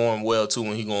perform well too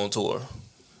when he go on tour.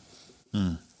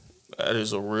 That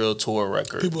is a real tour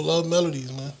record. People love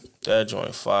melodies, man. That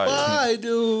joint fire. Why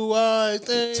do I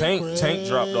think Tank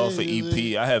dropped off an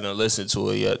EP. I haven't listened to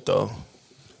it yet though.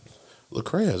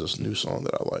 Lecrae has this new song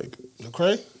that I like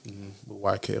Lecrae? with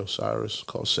YK Osiris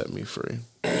called "Set Me Free."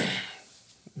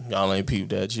 Y'all ain't peeped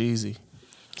that Jeezy.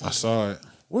 I saw it.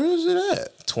 Where is it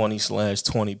at?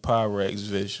 20/20 Pyrex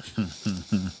Vision.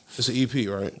 It's an EP,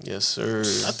 right? Yes, sir.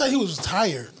 I thought he was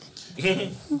tired.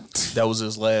 That was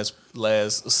his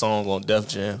last song on Def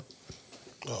Jam.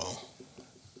 Oh.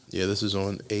 Yeah, this is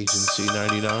on Agency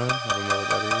 99. I don't know what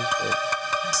that is, but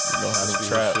You know how to That's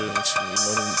trap. good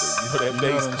You know that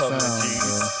bass them coming, sounds,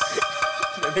 Jeezy.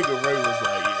 That nigga Ray was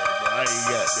like, yeah, bro, I ain't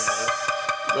got that.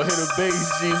 Go hit the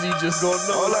bass, Jeezy. You just gonna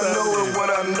know. All I know is what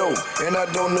I know, and I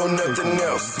don't know nothing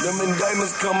else. Them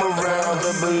indictments come around,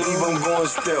 I believe I'm going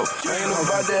stealth. I ain't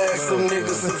about to ask some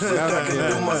niggas some shit I can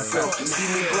do myself. See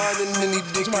me grinding in these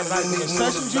dickens and these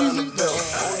Session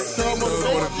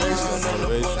niggas.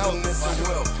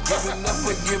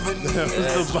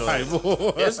 it's the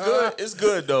Bible. It's good. It's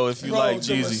good though if you Bro, like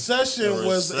the Jeezy. Recession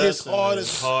was his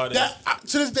hardest. That,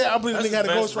 to this day, I believe the nigga had a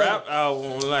ghostwriter.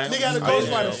 album. Like, Nigga had a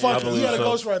ghostwriter. Fuck it. He had a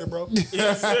ghostwriter, bro.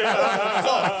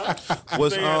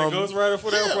 Was ghostwriter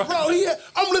for that, Yeah, bro,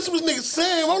 I'm listening to this nigga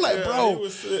Sam. I'm like, He bro,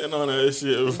 was sitting on that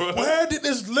shit, bro. where did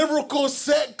this lyrical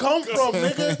set come from,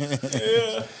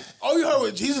 nigga? All you heard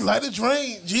was Jesus like to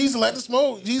drink, Jesus like to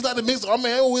smoke, Jesus like to mix. Oh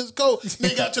man, always go.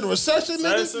 Then got to the recession,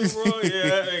 That's nigga. it, bro. Yeah,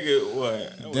 that nigga,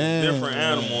 what? That was a different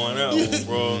animal on that one,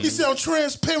 bro. He said I'm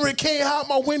transparent, can't hide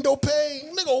my window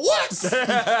pane. Nigga, what?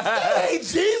 That ain't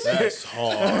Jesus. That's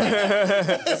hard.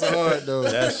 That's hard though.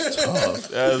 That's tough.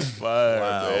 That's fire,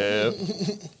 man.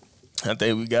 I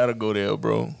think we gotta go there,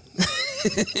 bro.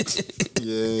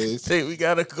 Yeah. I think we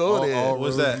gotta go there. All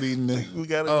What's roads that? leading there. We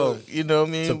gotta go. You know what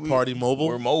I mean? To Party Mobile?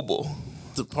 We're mobile.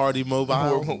 The Party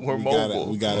Mobile. We're mobile.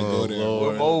 We gotta go there.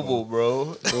 We're mobile,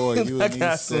 bro. Boy, you I and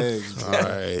got these some- segs, All bro.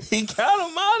 right. He got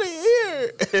him out of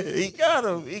here.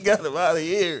 He got him out of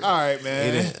here. All right,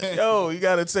 man. Yo, you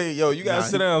gotta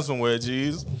sit down somewhere,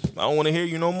 G's. I don't want to hear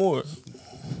you no more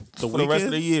The for the rest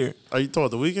of the year. Are you talking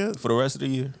about The Weeknd? For the rest of the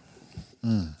year.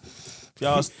 If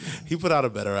y'all, He put out a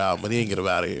better album, but he ain't get him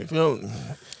out of here. yo,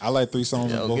 I like 3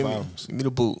 songs yo, on both give albums. me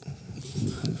the boot.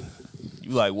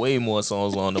 You like way more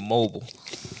songs on the mobile.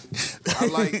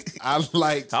 I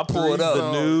like. I pulled up.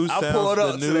 The news I pulled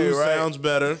up the today, news right? sounds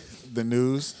better. the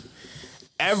news.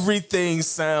 Everything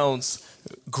sounds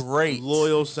great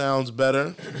Loyal sounds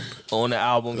better. on the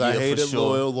album. I Yeah, hated for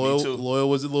sure. Loyal. Me too. Loyal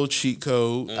was a little cheat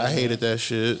code. I hated that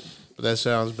shit. But that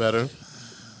sounds better.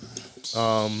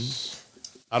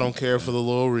 I don't care for the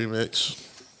Loyal remix.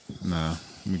 Nah,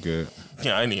 we good.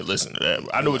 Yeah, I didn't even listen to that.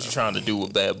 I know what you're trying to do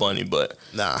with Bad Bunny, but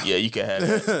Nah. yeah, you can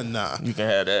have that. Nah. You can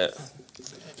have that.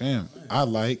 Damn, I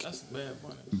like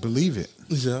Believe It.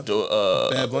 Yeah. The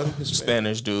Bad Bunny?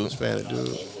 Spanish dude. Spanish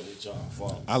dude.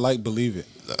 I like Believe It.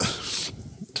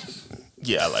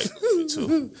 Yeah, I like it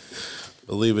too.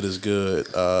 Believe It is good.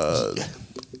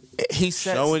 He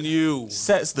sets, Showing you.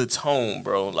 sets the tone,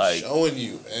 bro. Like, Showing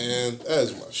you, man.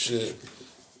 That's my shit.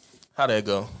 how'd that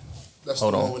go? That's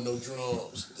Hold the on. one with no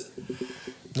drums.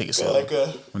 Nigga said, Like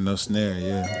a. With no snare,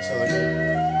 yeah.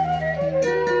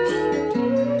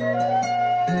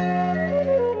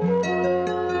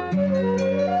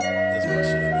 That's my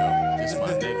shit, yo. this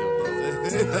my nigga,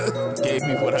 bro. Gave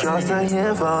me what I Just a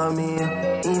hand for me,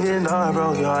 even though I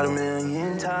broke your heart a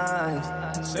million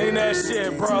times. need. Sing that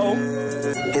shit, bro.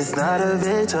 It's not a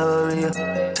victory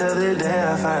till the day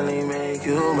I finally make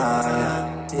you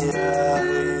mine.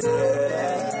 Yeah.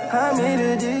 I made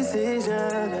a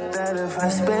decision that if I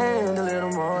spend a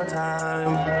little more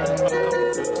time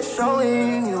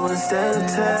showing you instead of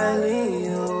telling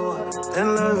you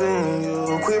and loving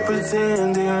you, quit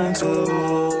pretending to.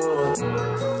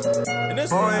 And this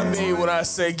is what I mean when I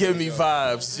say give me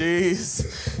vibes,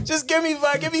 jeez. Just give me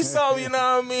vibe, give me something, you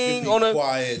know what I mean?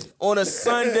 Quiet. On a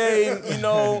Sunday, you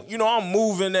know, I'm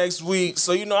moving next week,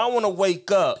 so I want to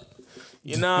wake up.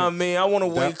 You know what I mean? I want to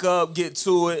wake up, get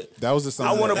to it. That was the song.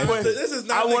 I want to that- put. This is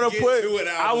not I want the to Get put. To It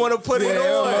album. I want to put it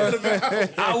on. Yeah.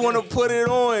 I want to put it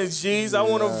on, jeez. I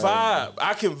want to vibe.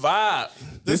 I can vibe.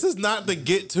 This is not the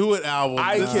Get To It album.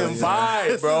 I can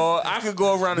vibe, bro. I could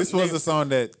go around. This was the song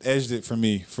that edged it for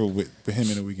me for him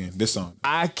in the weekend. This song.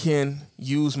 I can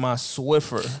use my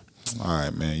Swiffer All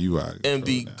right, man, you out. and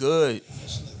be good.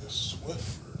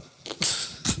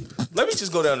 Let me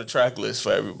just go down the track list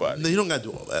for everybody. No, you don't got to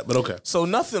do all that, but okay. So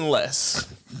Nothing Less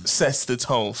sets the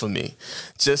tone for me.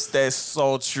 Just that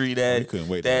sultry, You that couldn't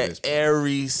wait to hear that this, bro.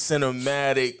 airy,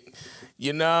 cinematic.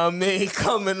 You know what I mean?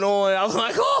 Coming on, I was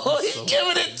like, oh, he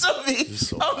giving it to me.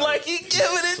 so I'm high. like, he giving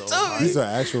it to me. These are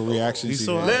actual reactions. He's he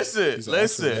so had. high. These are actual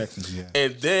Listen. reactions he had.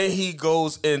 And then he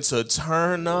goes into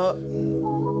Turn Up.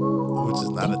 Which is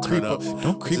not a turn up.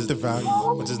 Don't creep the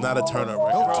volume. Which is not a turn up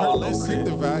record. Don't creep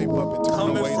the volume up and turn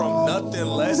Coming away. from Nothing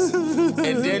Less, and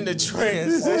then the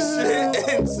transition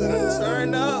into the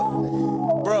Turn Up,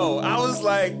 bro. I was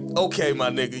like, okay, my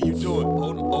nigga, you do it.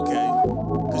 Okay,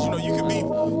 because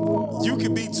you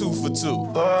can be 2 for 2.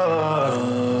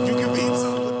 You can be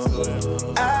 2 for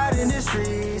 2. Out in the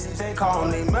streets, they call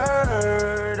me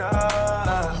murder.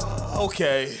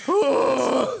 Okay,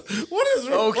 What is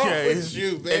wrong okay. with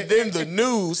you, man? And then the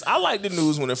news. I like the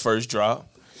news when it first dropped,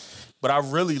 but I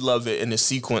really love it in the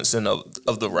sequencing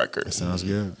of the record. Sounds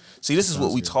good. See, this is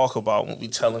what we talk about when we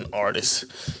telling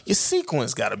artists. Your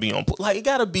sequence got to be on. Like, it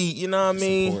got to be, you know what I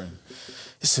mean? Important.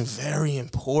 It's very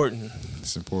important.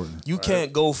 It's important. You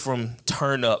can't go from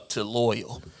Turn Up to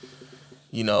Loyal.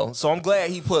 So I'm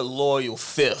glad he put Loyal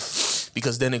 5th,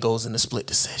 because then it goes into Split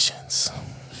Decisions.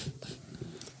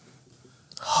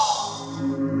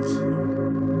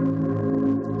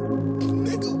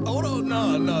 Nigga, hold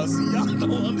on, no. See, y'all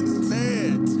don't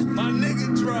understand. My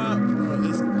nigga dropped.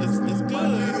 It's good.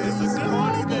 It's a good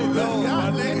party day. No,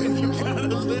 my nigga, you gotta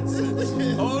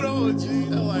listen. Hold on, G.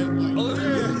 Hold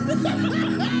on.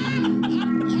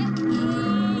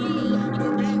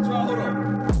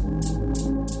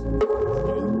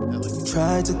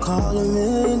 Tried to call a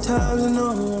million times and no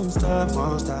one won't stop.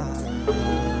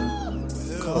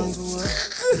 Coming to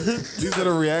work. These are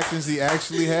the reactions he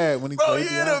actually had when he Bro, played you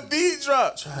the hear the album. beat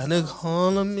drop. Trying to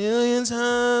call a million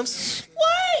times.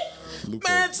 What? Lupe.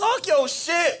 Man, talk your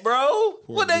shit, bro.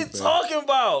 What they Lupe. talking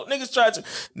about?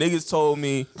 Niggas told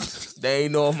me they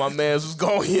ain't know if my mans was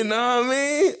going, you know what I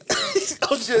mean?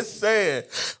 I'm just saying.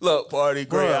 Look, Party,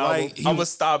 great Bro, album. like, I'm gonna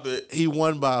stop it. He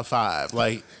won by 5.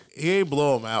 Like, he ain't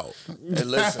blow him out. And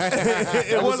listen.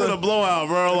 It wasn't a blowout,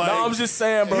 bro. Like, No, I'm just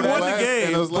saying, bro. he won the that- game.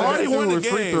 And those last Party two won the were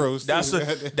free game. throws.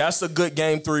 That's a good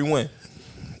game 3 win.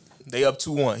 They up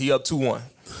 2-1. He up 2-1.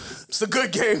 It's a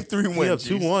good game 3 win. He up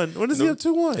 2-1. When is he up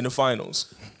 2-1? In the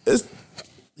finals.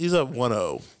 He's up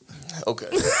 1-0. Okay.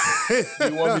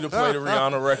 You want me to play the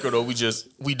Rihanna record, or we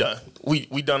done?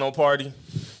 We done on Party?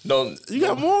 No, You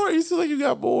got more? You feel like you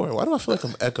got more. Why do I feel like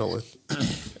I'm echoing?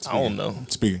 I don't know.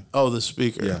 Speaking. Oh, the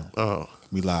speaker. Yeah. Oh.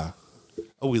 We live.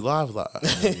 Oh, we live. Yeah,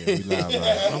 we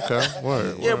live. Okay,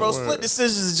 word. Yeah, bro. word. Split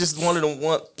Decisions is just one of them.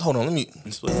 Hold on, let me.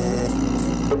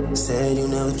 Said you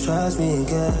never trust me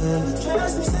again.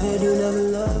 Said you never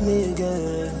love me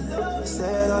again.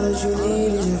 Said all that you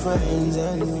need is your friends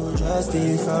and you will just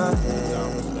be fine.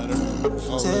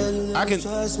 Said you never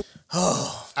trust me.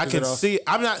 I can see.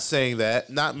 I'm not saying that.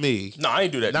 Not me. No, I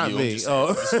ain't do that. Not to you. me. I'm just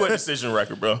saying. Split Decision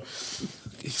record, bro.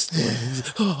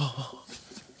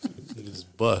 Niggas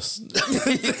bust.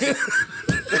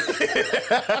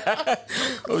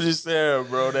 I'm just saying,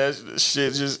 bro. That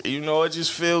shit just, you know, it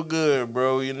just feel good,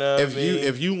 bro. You know what I mean?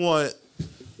 If you want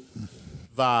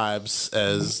vibes,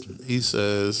 as he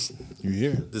says, You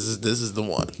here? this is the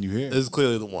one. You here? This is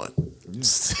clearly the one.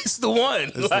 It's the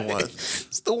one. It's the one.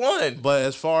 It's the one. But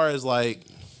as far as like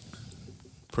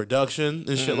production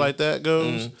and shit like that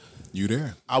goes, You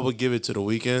there? I would give it to The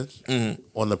Weeknd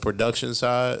on the production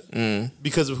side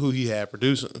because of who he had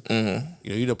producing.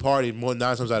 You know, Party more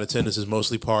 9 times out of 10 this is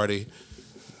mostly Party.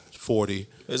 40.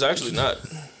 It's actually not.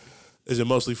 Is it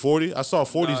mostly 40? I saw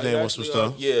 40's name on some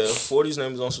stuff. Yeah, 40's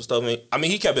name is on some stuff. I mean,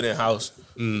 he kept it in house,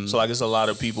 so like it's a lot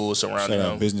of people surrounding Shout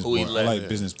out him. Business who he Boy. I let. like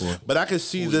Business Boy. But I could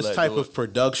see Who's this let type do of it?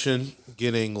 production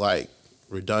getting like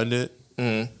redundant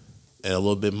and a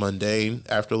little bit mundane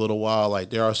after a little while. Like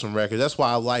there are some records. That's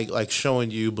why I like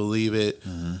Showing You, Believe It,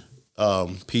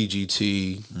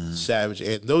 PGT, Savage,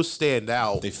 and those stand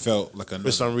out They felt like another.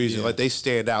 for some reason. Yeah. Like they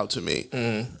stand out to me.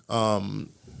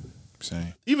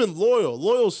 Same. Even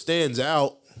Loyal stands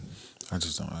out I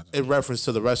just don't. in reference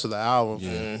to the rest of the album.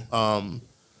 Yeah.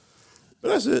 But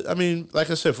that's it. I mean,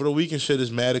 like I said, for The Weeknd shit is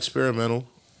mad experimental.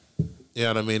 You know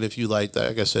what I mean? If you like that,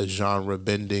 like I said, genre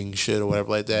bending shit or whatever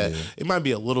like that, it might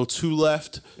be a little too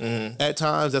left at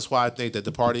times. That's why I think that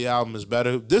the Party album is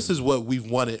better. This is what we've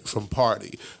wanted from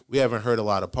Party. We haven't heard a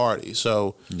lot of Party.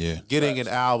 So getting an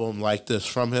album like this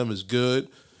from him is good.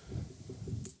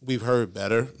 We've heard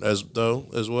better as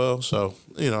well. So,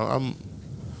 you know,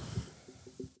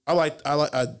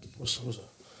 what's that?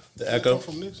 The Echo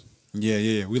from this?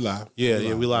 Yeah. We live.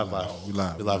 Yeah, we live. We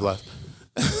live.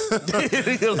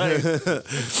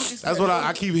 That's what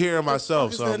I keep hearing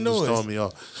myself, so I'm just throwing me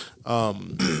off.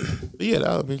 But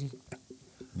yeah, I mean,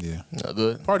 Yeah. Not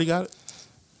good. Party got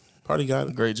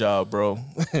it. Great job, bro.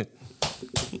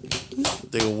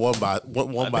 Nigga won by.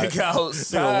 Nigga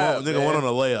outside, Nigga won on a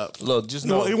layup. Look, just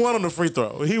know. He won on the free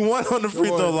throw. He won on the free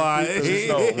throw line. Just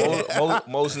know,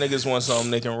 most niggas want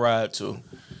something they can ride to.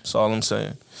 That's all I'm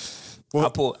saying. I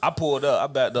pulled up. I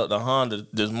backed up the Honda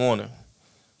this morning.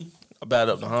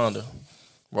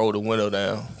 Rolled the window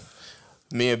down.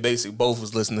 Me and Basic both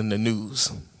was listening to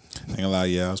news. Ain't gonna lie,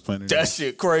 yeah, I was playing. That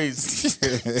shit crazy.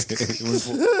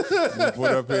 we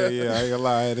put up here, yeah, I ain't gonna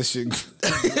lie, that shit. We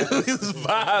was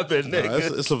vibing,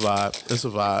 nigga. It's a vibe. It's a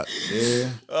vibe. Yeah.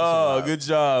 Oh, good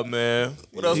job, man.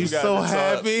 What else He's we got? so to talk?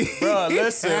 happy. Bro,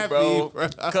 listen, Happy, bro. bro.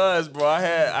 Cause, bro, I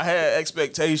had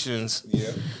expectations.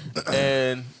 Yeah.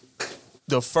 And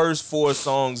the first 4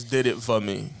 songs did it for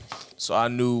me. So I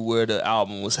knew where the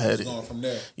album was headed. Going from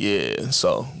there. Yeah,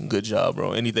 so good job,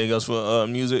 bro. Anything else for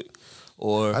music?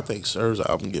 Or I think Sir's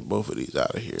album get both of these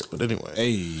out of here. But anyway,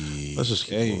 Hey. let's just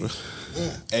keep moving.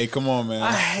 Hey, come on, man.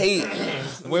 I hate.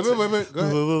 Wait. Go ahead.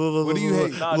 What do you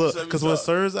hate? Nah, Look, just let me because when talk.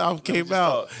 Sir's album came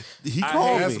out, he I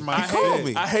called hate- me. That's my He called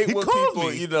me. I hate He when called people,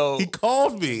 me. you know, He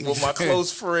called me. with my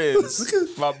close friends,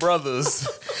 my brothers,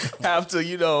 have to,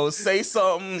 you know, say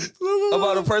something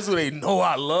about a person they know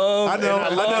I love. I know,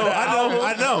 and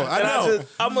I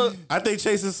know. I think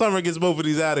Chasing Summer gets both of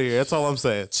these out of here. That's all I'm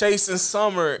saying. Chasing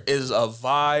Summer is a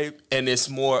vibe, and it's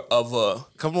more of a.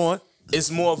 Come on. It's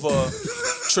more of a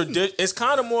It's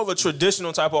kind of more of a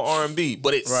traditional type of R&B,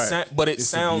 but it It's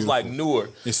sounds like newer.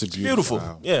 It's a beautiful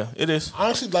album. Yeah, it is.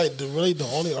 Honestly, like the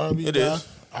only R&B It guy is.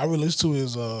 I really listen to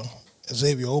is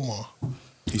Xavier Omar.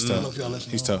 He's I don't know tough. if y'all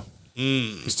listen He's to him. tough.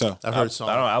 He's tough. I've heard songs.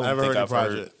 I wouldn't haven't think heard I've the heard.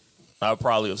 project. I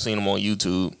probably have seen him on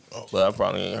YouTube, but I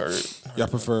probably ain't heard. Y'all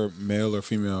prefer male or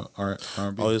female R&B?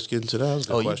 Oh, let's get into that. That was a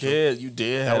good Oh, question. you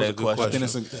did That have was a that good I question.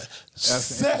 think that's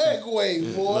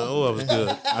Segway, boy. No, that was good.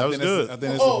 That was good. I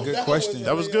think that's a good question.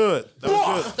 That was good. That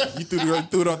was good. You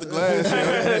threw it off the glass.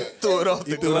 Threw it off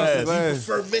the Threw it off the glass. glass.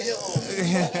 For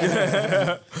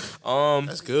male.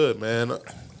 That's good, man.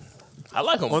 I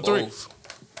like them On three. both.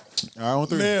 All right, on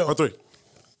 3. Male. On 3.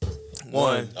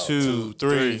 1, 2,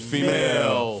 3.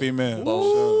 Female. Female.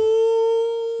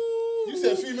 You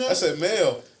said female? I said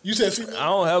male. You said female? I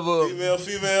don't have a.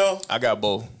 Female. I got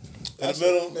both. In the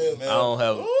middle. I don't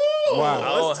have.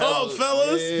 Wow. Let's talk,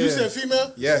 fellas. You said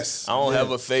female? Yes. I don't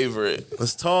have a favorite.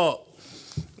 Let's talk.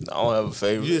 I don't have a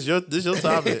favorite. This your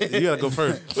topic. You gotta go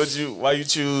first. Why you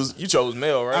chose? You chose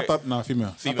male, right? I thought female.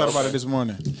 I Female, thought about okay. it this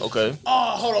morning. Okay.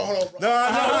 Oh, hold on.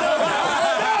 Bro.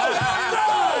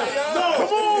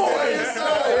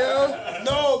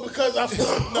 No, because I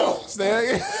feel no.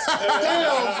 Stay.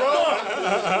 Damn,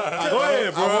 bro. Go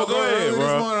ahead, bro. Go ahead, This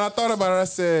bro. morning I thought about it. I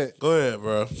said, Go ahead,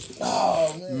 bro.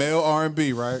 Oh man. male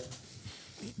R&B, right?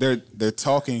 They're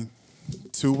talking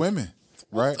to women,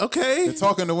 right? Okay. They're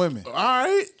talking to women. All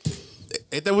right.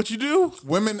 Ain't that what you do?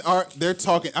 Women they're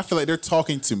talking. I feel like they're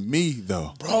talking to me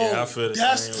though. Bro, Yeah, I feel the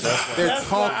that's same. That's why- They're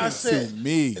that's why I talking said, to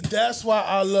me. That's why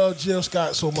I love Jill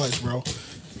Scott so much, bro.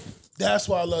 That's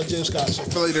why I love Jill Scott so I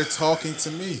much. feel like they're talking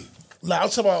to me. Like I'm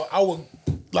talking about, I would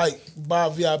like buy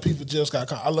VIP for Jill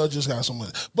Scott. I love Jill Scott so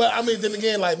much. But I mean, then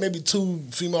again, like maybe 2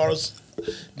 female artists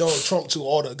don't trump to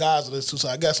all the guys I listen to. So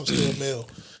I guess I'm still male.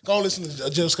 Go and listen to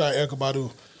Jill Scott, Erykah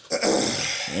Badu.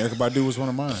 Erykah Badu was one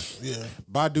of mine. Yeah,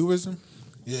 Baduism.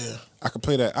 yeah. I could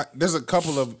play that. There's a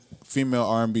couple of female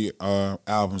R&B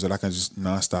albums that I can just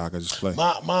nonstop. I can just play.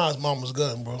 Mine's Mama's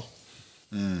Gun, bro.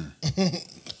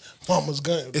 Mama's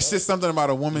Gun. Bro. It's just something about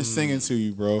a woman singing to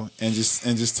you, bro, and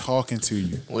just talking to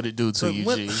you. What it do to you,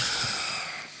 G?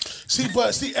 See,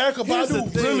 Erykah Here's the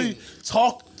Badu thing. really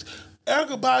talk.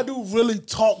 Erykah Badu really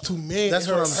talked to men. That's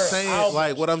in what I'm saying. albums.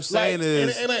 Like, what I'm saying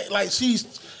is- like she.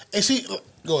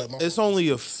 Go ahead, Mom. It's only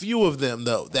a few of them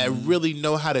though that really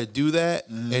know how to do that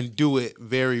and do it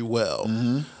very well.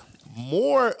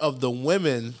 More of the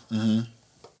women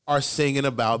are singing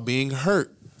about being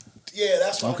hurt. Yeah,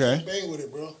 that's why Okay. I can't bang with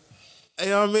it, bro. You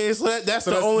know what I mean? So that's So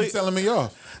the that's only. you telling me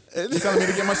off. You telling me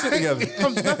to get my shit together.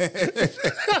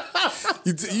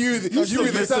 you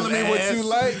either telling me what you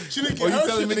like, She didn't or get you her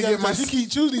telling shit me to together get my 'cause she shit.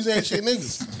 keep choosing these ain't shit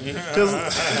niggas.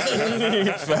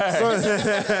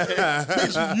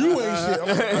 Bitch, you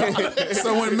ain't shit.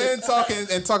 So when men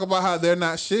talk about how they're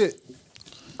not shit,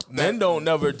 Men don't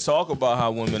never talk about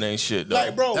how women ain't shit though.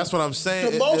 Like, bro. That's what I'm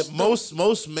saying. the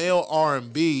Most male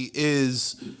R&B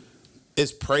is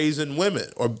praising women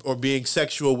or being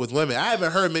sexual with women. I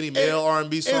haven't heard many male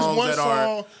R&B It's songs one that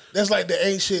song are. that's like the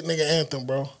ain't shit nigga anthem,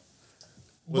 bro.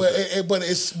 But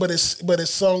it's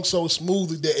sung so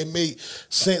smoothly that it made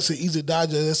sense and easy to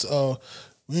digest.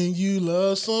 When you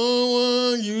love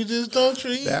someone, you just don't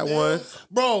treat That them. one.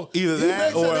 Bro. Either he that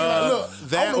makes or, like, look,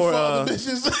 that I'm the or, father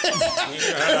bitches.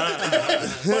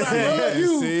 But I love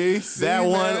you. see That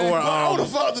one or I'm the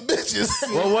father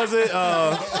bitches. what was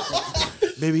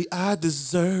it? Maybe I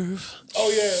deserve Oh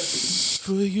yeah.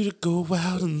 for you to go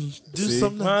out and do See?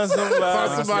 something. Find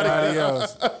somebody. somebody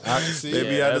else. I can see.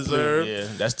 Maybe Yeah, I that's deserve. Yeah,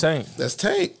 that's Tank. That's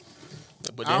Tank.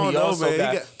 But I then don't he know, also man. He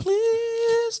got, got-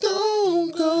 Please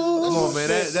don't go. Come on, man.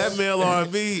 That male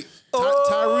R&B.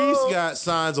 Tyrese got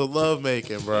signs of love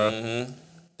making, bro.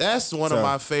 That's one of So-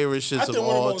 my favorite I shits think of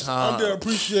one of all the most time.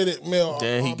 underappreciated male.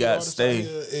 Then he R&B got artist Stay. out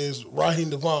here is Raheem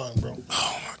Devon, bro.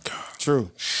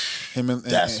 True. Him and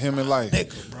life.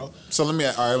 Nigga, bro. So let me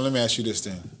ask you this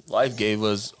then. Life gave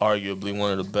us arguably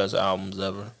one of the best albums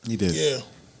ever. He did. Yeah.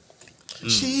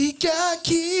 She got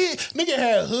kids. Nigga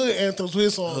had hood anthems with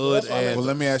his song. Hood That's why I like Well,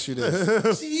 let me ask you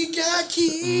this. She got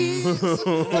kids.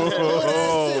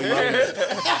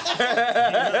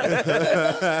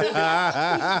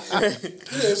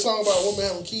 He had a song about women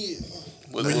having kids.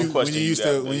 What's When the you question used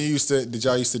got, to man? did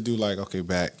y'all used to do like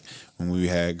back when we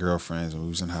had girlfriends when we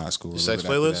was in high school? a little Sex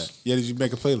bit after playlist? that? Yeah, did you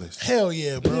make a playlist? Hell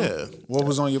yeah, bro. Yeah. What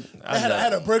was on your? I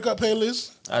had a breakup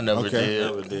playlist. I never Okay. did.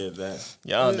 Never did that.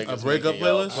 Y'all niggas breakup making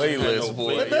y'all playlist? Playlist,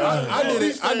 boy. I did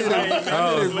it. I did it.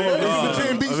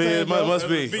 Between beats I mean, it must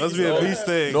be a beast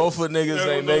thing. Norfolk niggas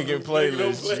ain't making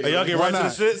playlists. Hey, y'all get right to the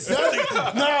shits?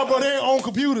 Nah, bro, they ain't on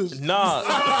computers. Nah.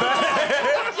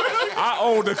 I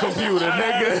owned a computer,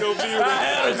 nigga. I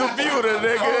had a computer, Oh,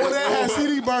 nigga. they had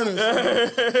CD burners.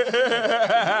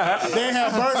 They ain't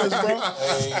have burners, bro.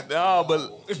 No, but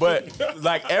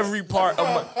like every part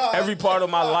of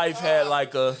my life had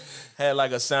like a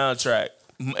soundtrack.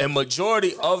 And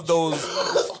majority of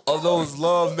those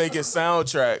love making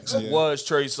soundtracks was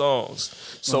Trey Songz.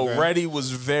 So Ready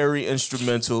was very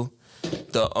instrumental.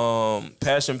 The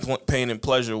Passion, Pain, and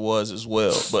Pleasure was as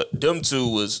well. But them two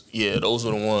was those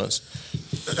were the ones.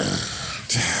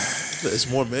 It's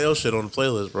more male shit on the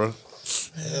playlist, bro.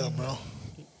 Yeah, bro.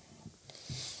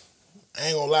 I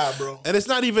ain't gonna lie, bro. And it's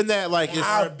not even that like it's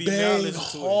I R&B now, banged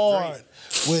listen to it, hard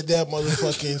with that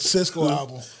motherfucking Cisco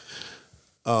album.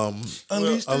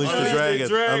 Unleash the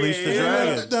Dragon. Unleash the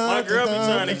Dragon. My girl be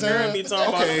trying to hear me talking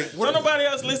about. Don't nobody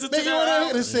else listen to Nigga, what I that had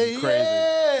album? to say, Crazy.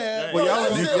 yeah. Well, y'all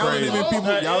naming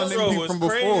people from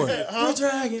before.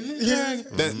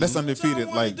 That's undefeated.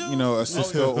 Like, you know, a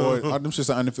Cisco or them shits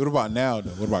are undefeated. What about now,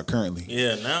 though? What about currently?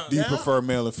 Yeah, now. Do you prefer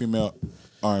male or female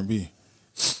R&B?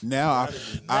 Now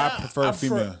I prefer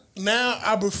female. Now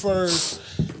I prefer.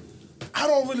 I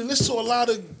don't really listen to a lot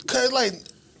of, cause like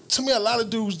to me a lot of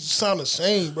dudes sound the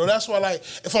same, bro. That's why like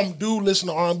if I'm listen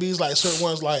to R&B's like certain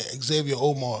ones like Xavier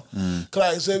Omar, cause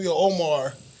like Xavier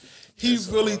Omar, he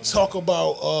really talk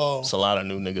about. It's a lot of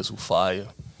new niggas who fire.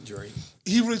 Drake.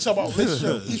 He really talk about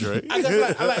relationship.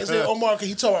 I like Xavier Omar because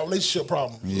he talk about relationship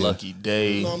problems. Yeah. Lucky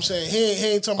Day. You know what I'm saying? He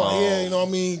ain't talking about you know what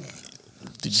I mean.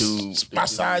 The dude, my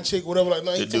side chick, whatever. Like,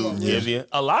 no, the dude, Givian.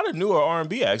 A lot of newer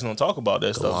R&B acts don't talk about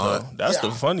that stuff. Though. That's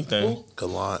the funny thing.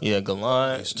 Gallant, yeah,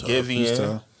 Gallant,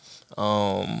 Givian,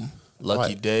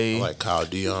 Lucky Day. I like Kyle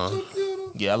Dion.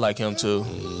 Yeah, I like him too.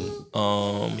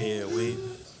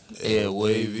 Ed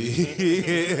Wavy.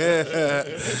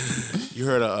 You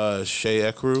heard of Shay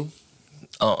Ekru?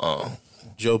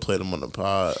 Joe played him on the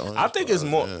pod. I think it's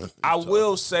more. Yeah, I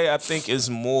will say, I think it's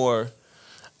more.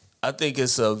 I think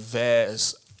it's a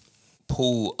vast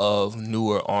pool of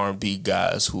newer R&B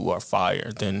guys who are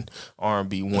fire than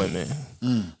R&B women.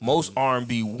 Most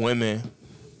R&B women,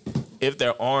 if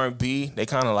they're R&B, they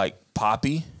kind of like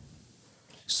poppy.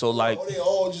 So like, they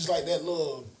all just like that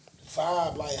little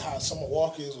vibe, like how Summer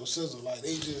Walker is or SZA. Like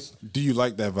they just. Do you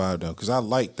like that vibe though? Because I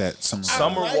like that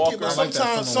Summer Walker. But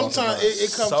sometimes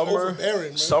it comes overbearing.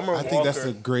 Man. Summer I think that's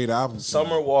a great album.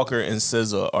 Summer Walker and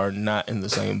SZA are not in the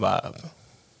same vibe.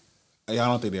 Yeah, I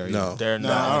don't think they are. No, they're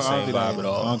not in the same vibe at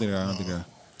all. I don't think they are.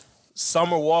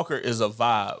 Summer Walker is a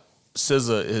vibe.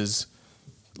 SZA is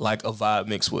like a vibe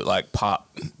mixed with like pop.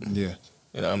 Yeah,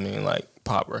 you know what I mean, like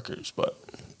pop records. But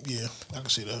yeah, I can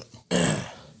see that.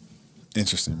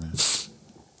 Interesting, man.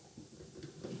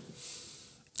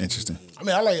 Interesting. I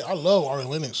mean, I love Ari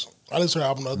Lennox. I listened to her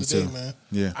album the other day, man.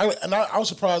 Yeah. I was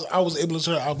surprised I was able to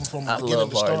listen to her album from beginning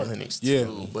to start. Lennox too, yeah,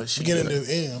 but she beginning to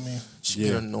end. I mean, she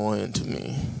get annoying to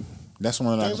me. That's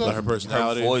one of her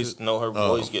personality. Her voice, her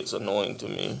voice gets annoying to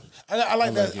me. I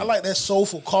like that. I like that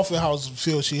soulful coffee house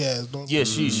feel she has. Yeah,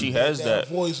 she has that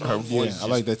voice. Her voice. Yeah, I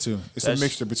like that too. It's a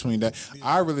mixture between that.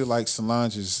 I really like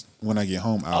Solange's When I Get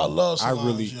Home album. I love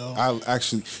Solange. I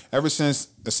actually, ever since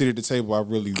A Seat at the Table, I would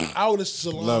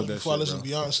listen to Solange before I listen to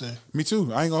Beyonce. Me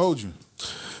too. I ain't gonna hold you.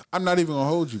 I'm not even gonna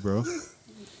hold you, bro.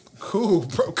 Cool,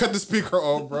 bro. Cut the speaker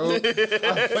on, bro. Cut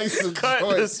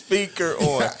the speaker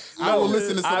on. I will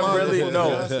listen to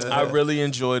Solange. I really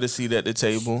enjoyed A Seat at the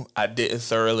Table. I didn't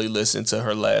thoroughly listen to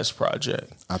her last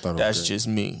project. I thought that's just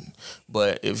me.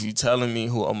 But if you telling me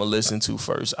who I'm gonna listen to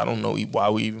first, I don't know why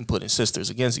we even putting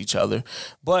sisters against each other.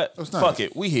 But fuck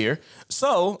it, we here.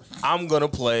 So I'm gonna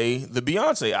play the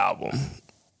Beyonce album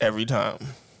every time.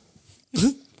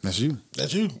 That's you.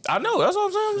 That's you. I know. That's what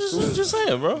I'm saying. I'm just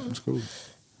saying, bro. That's cool.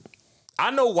 I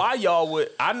know why y'all would.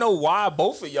 I know why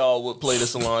both of y'all would play the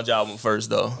Solange album first,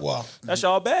 though. Wow, that's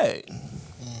y'all bag.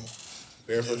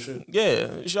 Barefoot shit.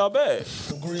 Yeah, it's y'all bag.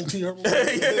 Some green tea.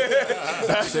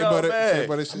 That's y'all bag.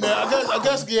 Man, I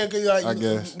guess, yeah, cause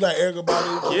like Erykah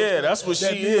Badu. Yeah, that's what she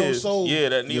is. Soul. Yeah,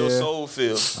 that neo soul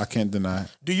feel. I can't deny it.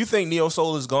 Do you think neo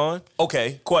soul is gone?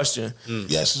 Okay, question.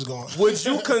 Yes, it's gone. Would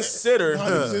you consider?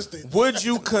 Would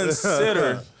you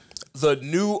consider the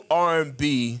new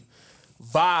R&B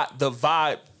vibe? The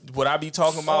vibe. Would I be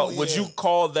talking about? Would you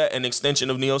call that an extension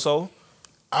of neo soul?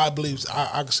 I believe so.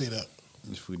 I can see that.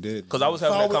 If we did, because I was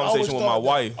having that conversation with my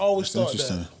wife. I always thought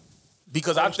that.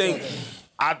 Because I think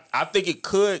it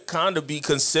could kind of be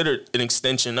considered an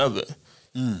extension of it,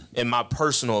 in my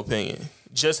personal opinion.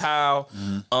 Just how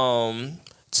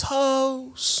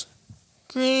toes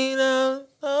green out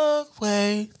the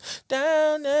way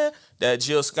down there. That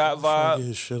Jill Scott vibe. Get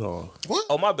his shit on. What?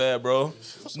 Oh, my bad, bro.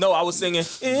 No, I was singing,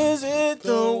 is it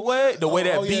the way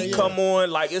that beat come on?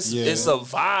 Like, it's a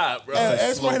vibe, bro.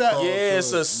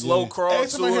 It's a slow crawl every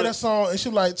time I hear that song, and she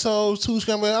be like, toes, two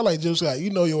scrambled. I like Jill Scott.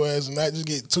 You know your ass and not just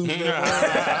get two scrambled.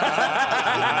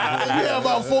 Yeah,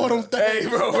 about 4 of them things. Hey,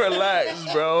 bro,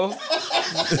 relax, bro.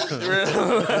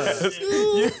 Relax.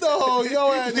 You know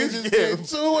your ass just get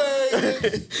 2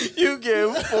 eggs. You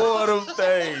get 4 of them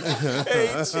things.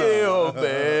 Hey, chill,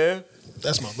 man.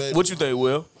 That's my baby. What you think,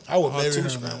 Will? I would marry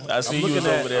her, man. I see you was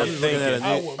over there thinking.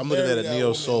 I'm looking at a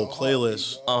neo soul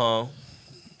playlist.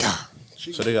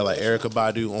 So they got like Erykah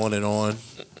Badu, On and On.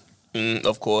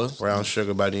 Of course. Brown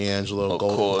Sugar by D'Angelo.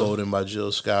 Golden by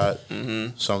Jill Scott.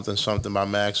 Something Something by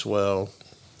Maxwell.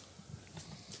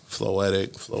 Floetic,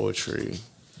 Floetry.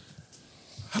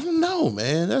 I don't know,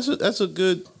 man. That's a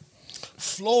good.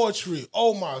 Floetry.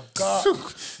 Oh my God.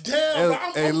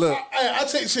 Damn. Hey, look. I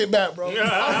take shit back, bro. Floetry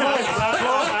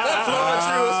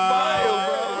was fire,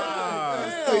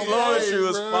 bro. Floetry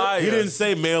was fire. He didn't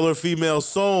say male or female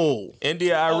soul.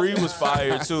 India Arie was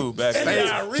fire too back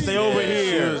then. Stay over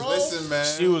here. Listen, man.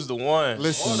 She was the one.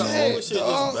 Listen, All man. that shit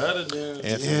was better than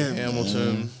Anthony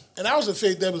Hamilton, And I was a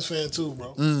Faith Evans fan too,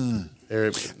 bro.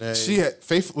 Eric Benet. She had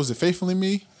faith. Was it Faithfully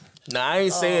Me? Nah, I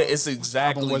ain't saying it's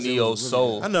exactly album was- it Neo was really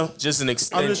Soul. I know. Just an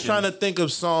extension. I'm just trying to think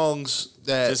of songs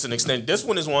that Just an extension. This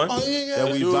one is one. Oh, yeah,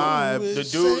 that we dude- vibe. The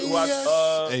dude who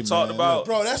I Hey, talked man, about.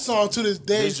 Bro, that song to this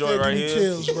day This still joint give right me here.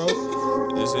 chills, bro.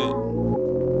 This it.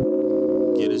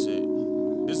 Yeah, this it.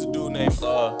 This is a dude named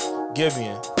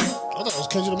Givian. I thought it was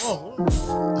Kendrick Lamar, bro.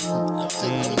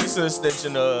 It's an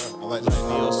extension of like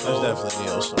Neo Soul. That's definitely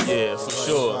Neo Soul. Yeah, for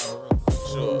sure.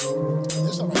 Sure.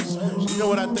 It's all right, sir. You know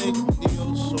what I think?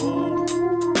 Neo Soul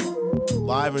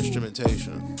live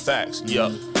instrumentation. Facts.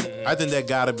 Yup. I think that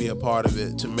got to be a part of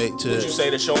it to make to. Would you say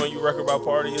the Showing You Record About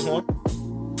Party is one?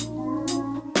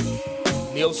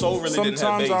 Neo Soul really didn't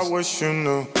have Sometimes bass. I wish you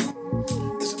knew,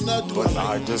 It's another but one.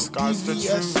 I disguised the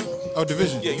truth. Oh,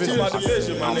 Division. Yeah, you talking about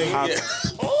Division, my I'm nigga. happy. Yeah.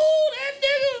 Oh, that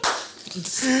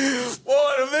nigga.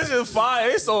 Boy, Division fire.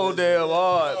 It's so damn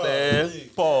hard, man.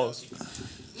 Pause.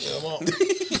 Yeah,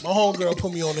 my homegirl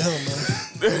put me on to him, man.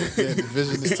 Yeah,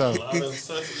 Division is tough.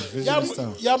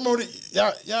 Y'all remember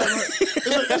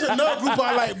it's another group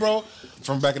I like, bro.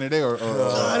 From back in the day, or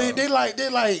They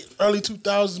like early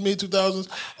 2000s, mid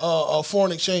 2000s.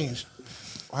 Foreign Exchange.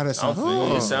 why that It sound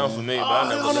familiar? sound familiar, but I I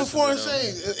never don't know listened Foreign to them.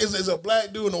 Exchange. It's a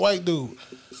black dude and a white dude.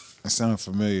 That sound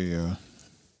familiar, yo.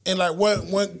 And like when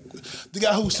the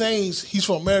guy who sings, he's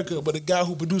from America, but the guy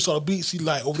who produced all the beats, he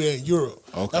like over there in Europe.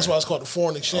 Okay. That's why it's called the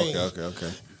Foreign Exchange.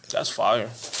 Okay. That's fire.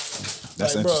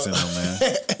 That's Like, interesting, bro. though,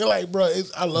 man. Like, bro,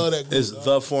 I love that group. Is dog.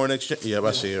 the Foreign Exchange? Yeah,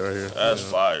 I see it right here. That's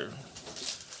fire.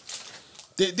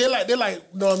 They're like,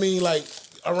 you know what I mean, like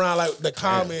around like the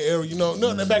Common era, you know.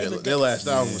 No, they're back in the Their last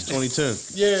album was 2010.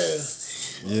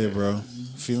 Yeah. Yeah, bro.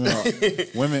 Female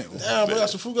women. Damn, bro, got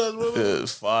some fruit guys, bro.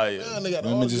 It's fire. Damn, they got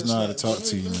all Women just this know how to stuff. talk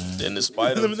to you, man. In the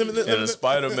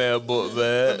Spider-Man book,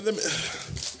 man.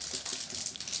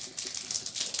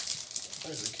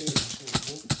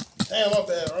 Damn, my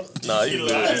bad, bro. Nah, you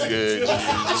good. You good. You good.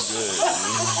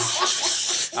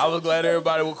 I was glad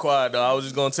everybody was quiet, though. I was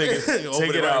just gonna take it Open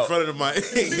it right out. in front of the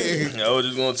mic. I was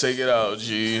just gonna take it out,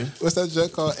 G. What's that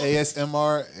joke called?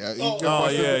 ASMR? Oh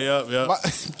yeah, yep.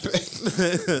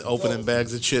 My- Opening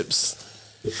bags of chips.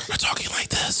 We're talking like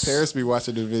this. Paris be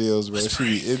watching the videos, bro.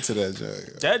 She be into that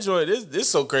joke. That joint, this is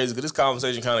so crazy because this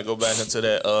conversation kind of go back into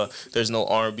that. There's no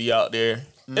R&B out there.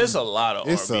 There's a lot of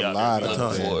It's R&B a out lot there. of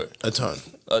Looking it. for it. A ton.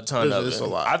 A ton of It's it. a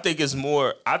lot. I think it's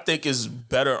more. I think it's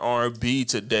better R&B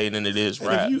today than it is And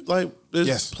rap. if you like, there's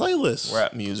Yes. playlists.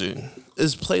 Rap music.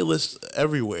 There's playlists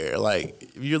everywhere. Like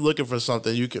if you're looking for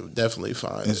something, you can definitely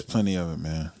find There's it. plenty of it,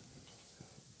 man.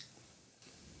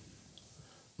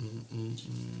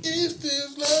 Is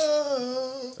this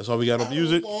love? That's all we got on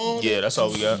music. Yeah, that's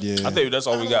all we got. Yeah. I think that's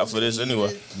all we got for this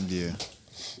anyway. Yeah.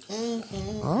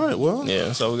 All right. Well, Yeah,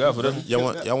 that's all we got for this. y'all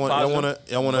want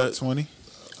to. 20?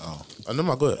 Oh, no,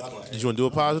 my good. Did you want to do a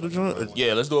positive joint? Or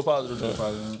Yeah, let's do a positive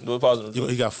joint. Do a positive You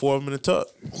joint. got 4 of them in the tuck.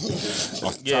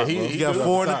 Yeah, he You got do.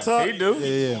 4 in the tuck. He do.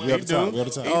 Yeah. We got the top. We got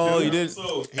the top. Oh, you did.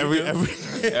 Every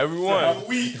Everyone.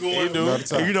 He do.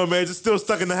 Hey, you know, man, just still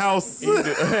stuck in the house. He do.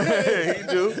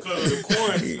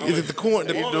 Is it the corn?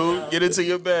 He do. Get into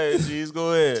your bag, G's.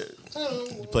 Go ahead.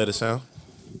 You play the sound.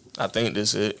 I think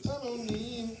this it.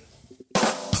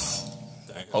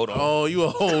 Hold on. Oh, you a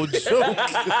whole joke.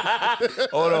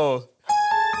 Hold on.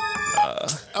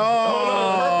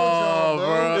 Oh,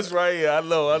 bro. This right here. I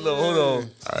know. Hold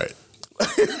on. All right.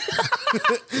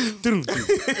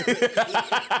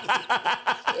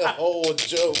 A whole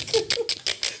joke.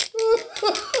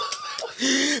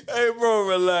 Hey, bro,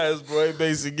 relax, bro. Hey,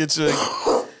 basically, get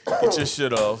your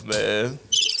shit off, man.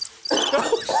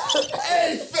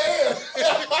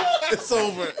 It's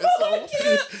over.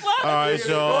 All right,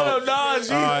 y'all. Hold up, nah,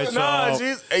 G's. All right, Nah, y'all.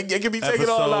 G's. Hey, it can be taken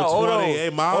all Episode out. Hold 20. on. Hey,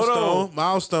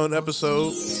 milestone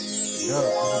episode.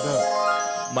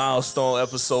 Milestone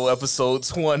episode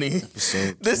 20.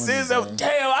 This is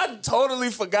damn, I totally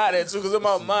forgot that too, because in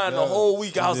my mind the whole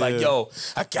week I was like, yo,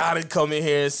 I gotta come in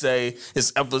here and say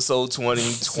it's episode 20,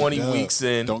 20 weeks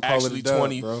in. Don't call it a actually dub,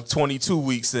 20, bro. 22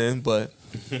 weeks in, but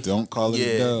Don't call it Yeah.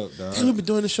 a dub, dog. We've been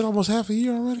doing this shit almost half a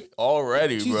year already.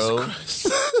 already, bro.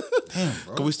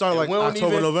 Can we start like we don't October,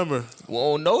 even- November? We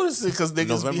won't notice it because niggas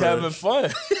be November. having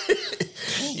fun.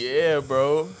 Yeah,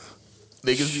 bro.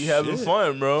 Niggas be having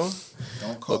fun, bro.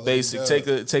 Don't call But it Basic, a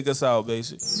dub. take us out,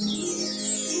 Basic.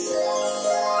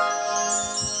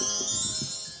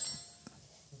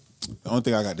 only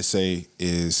thing I got to say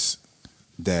is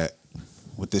that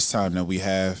with this time that we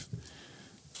have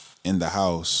in the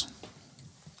house,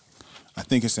 I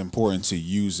think it's important to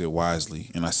use it wisely.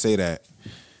 And I say that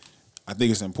I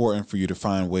think it's important for you to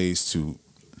find ways to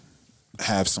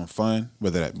have some fun,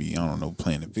 whether that be, I don't know,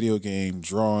 playing a video game,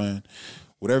 drawing,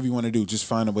 whatever you want to do. Just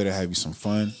find a way to have you some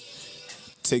fun.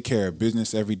 Take care of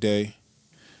business every day.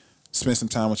 Spend some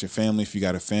time with your family if you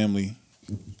got a family.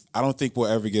 I don't think we'll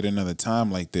ever get another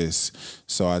time like this.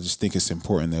 So I just think it's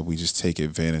important that we just take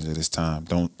advantage of this time.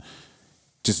 Don't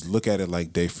just look at it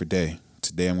like day for day.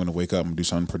 Today I'm going to wake up and do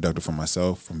something productive for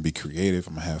myself. I'm going to be creative.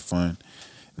 I'm going to have fun.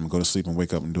 I'm going to go to sleep and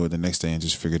wake up and do it the next day and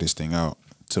just figure this thing out.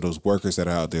 To those workers that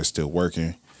are out there still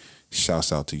working,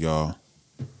 shouts out to y'all.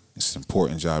 It's an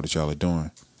important job that y'all are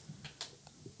doing.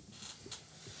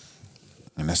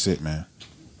 And that's it, man.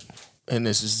 And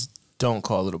this is Don't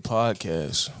Call It a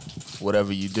Podcast.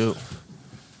 Whatever you do,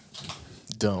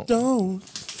 don't.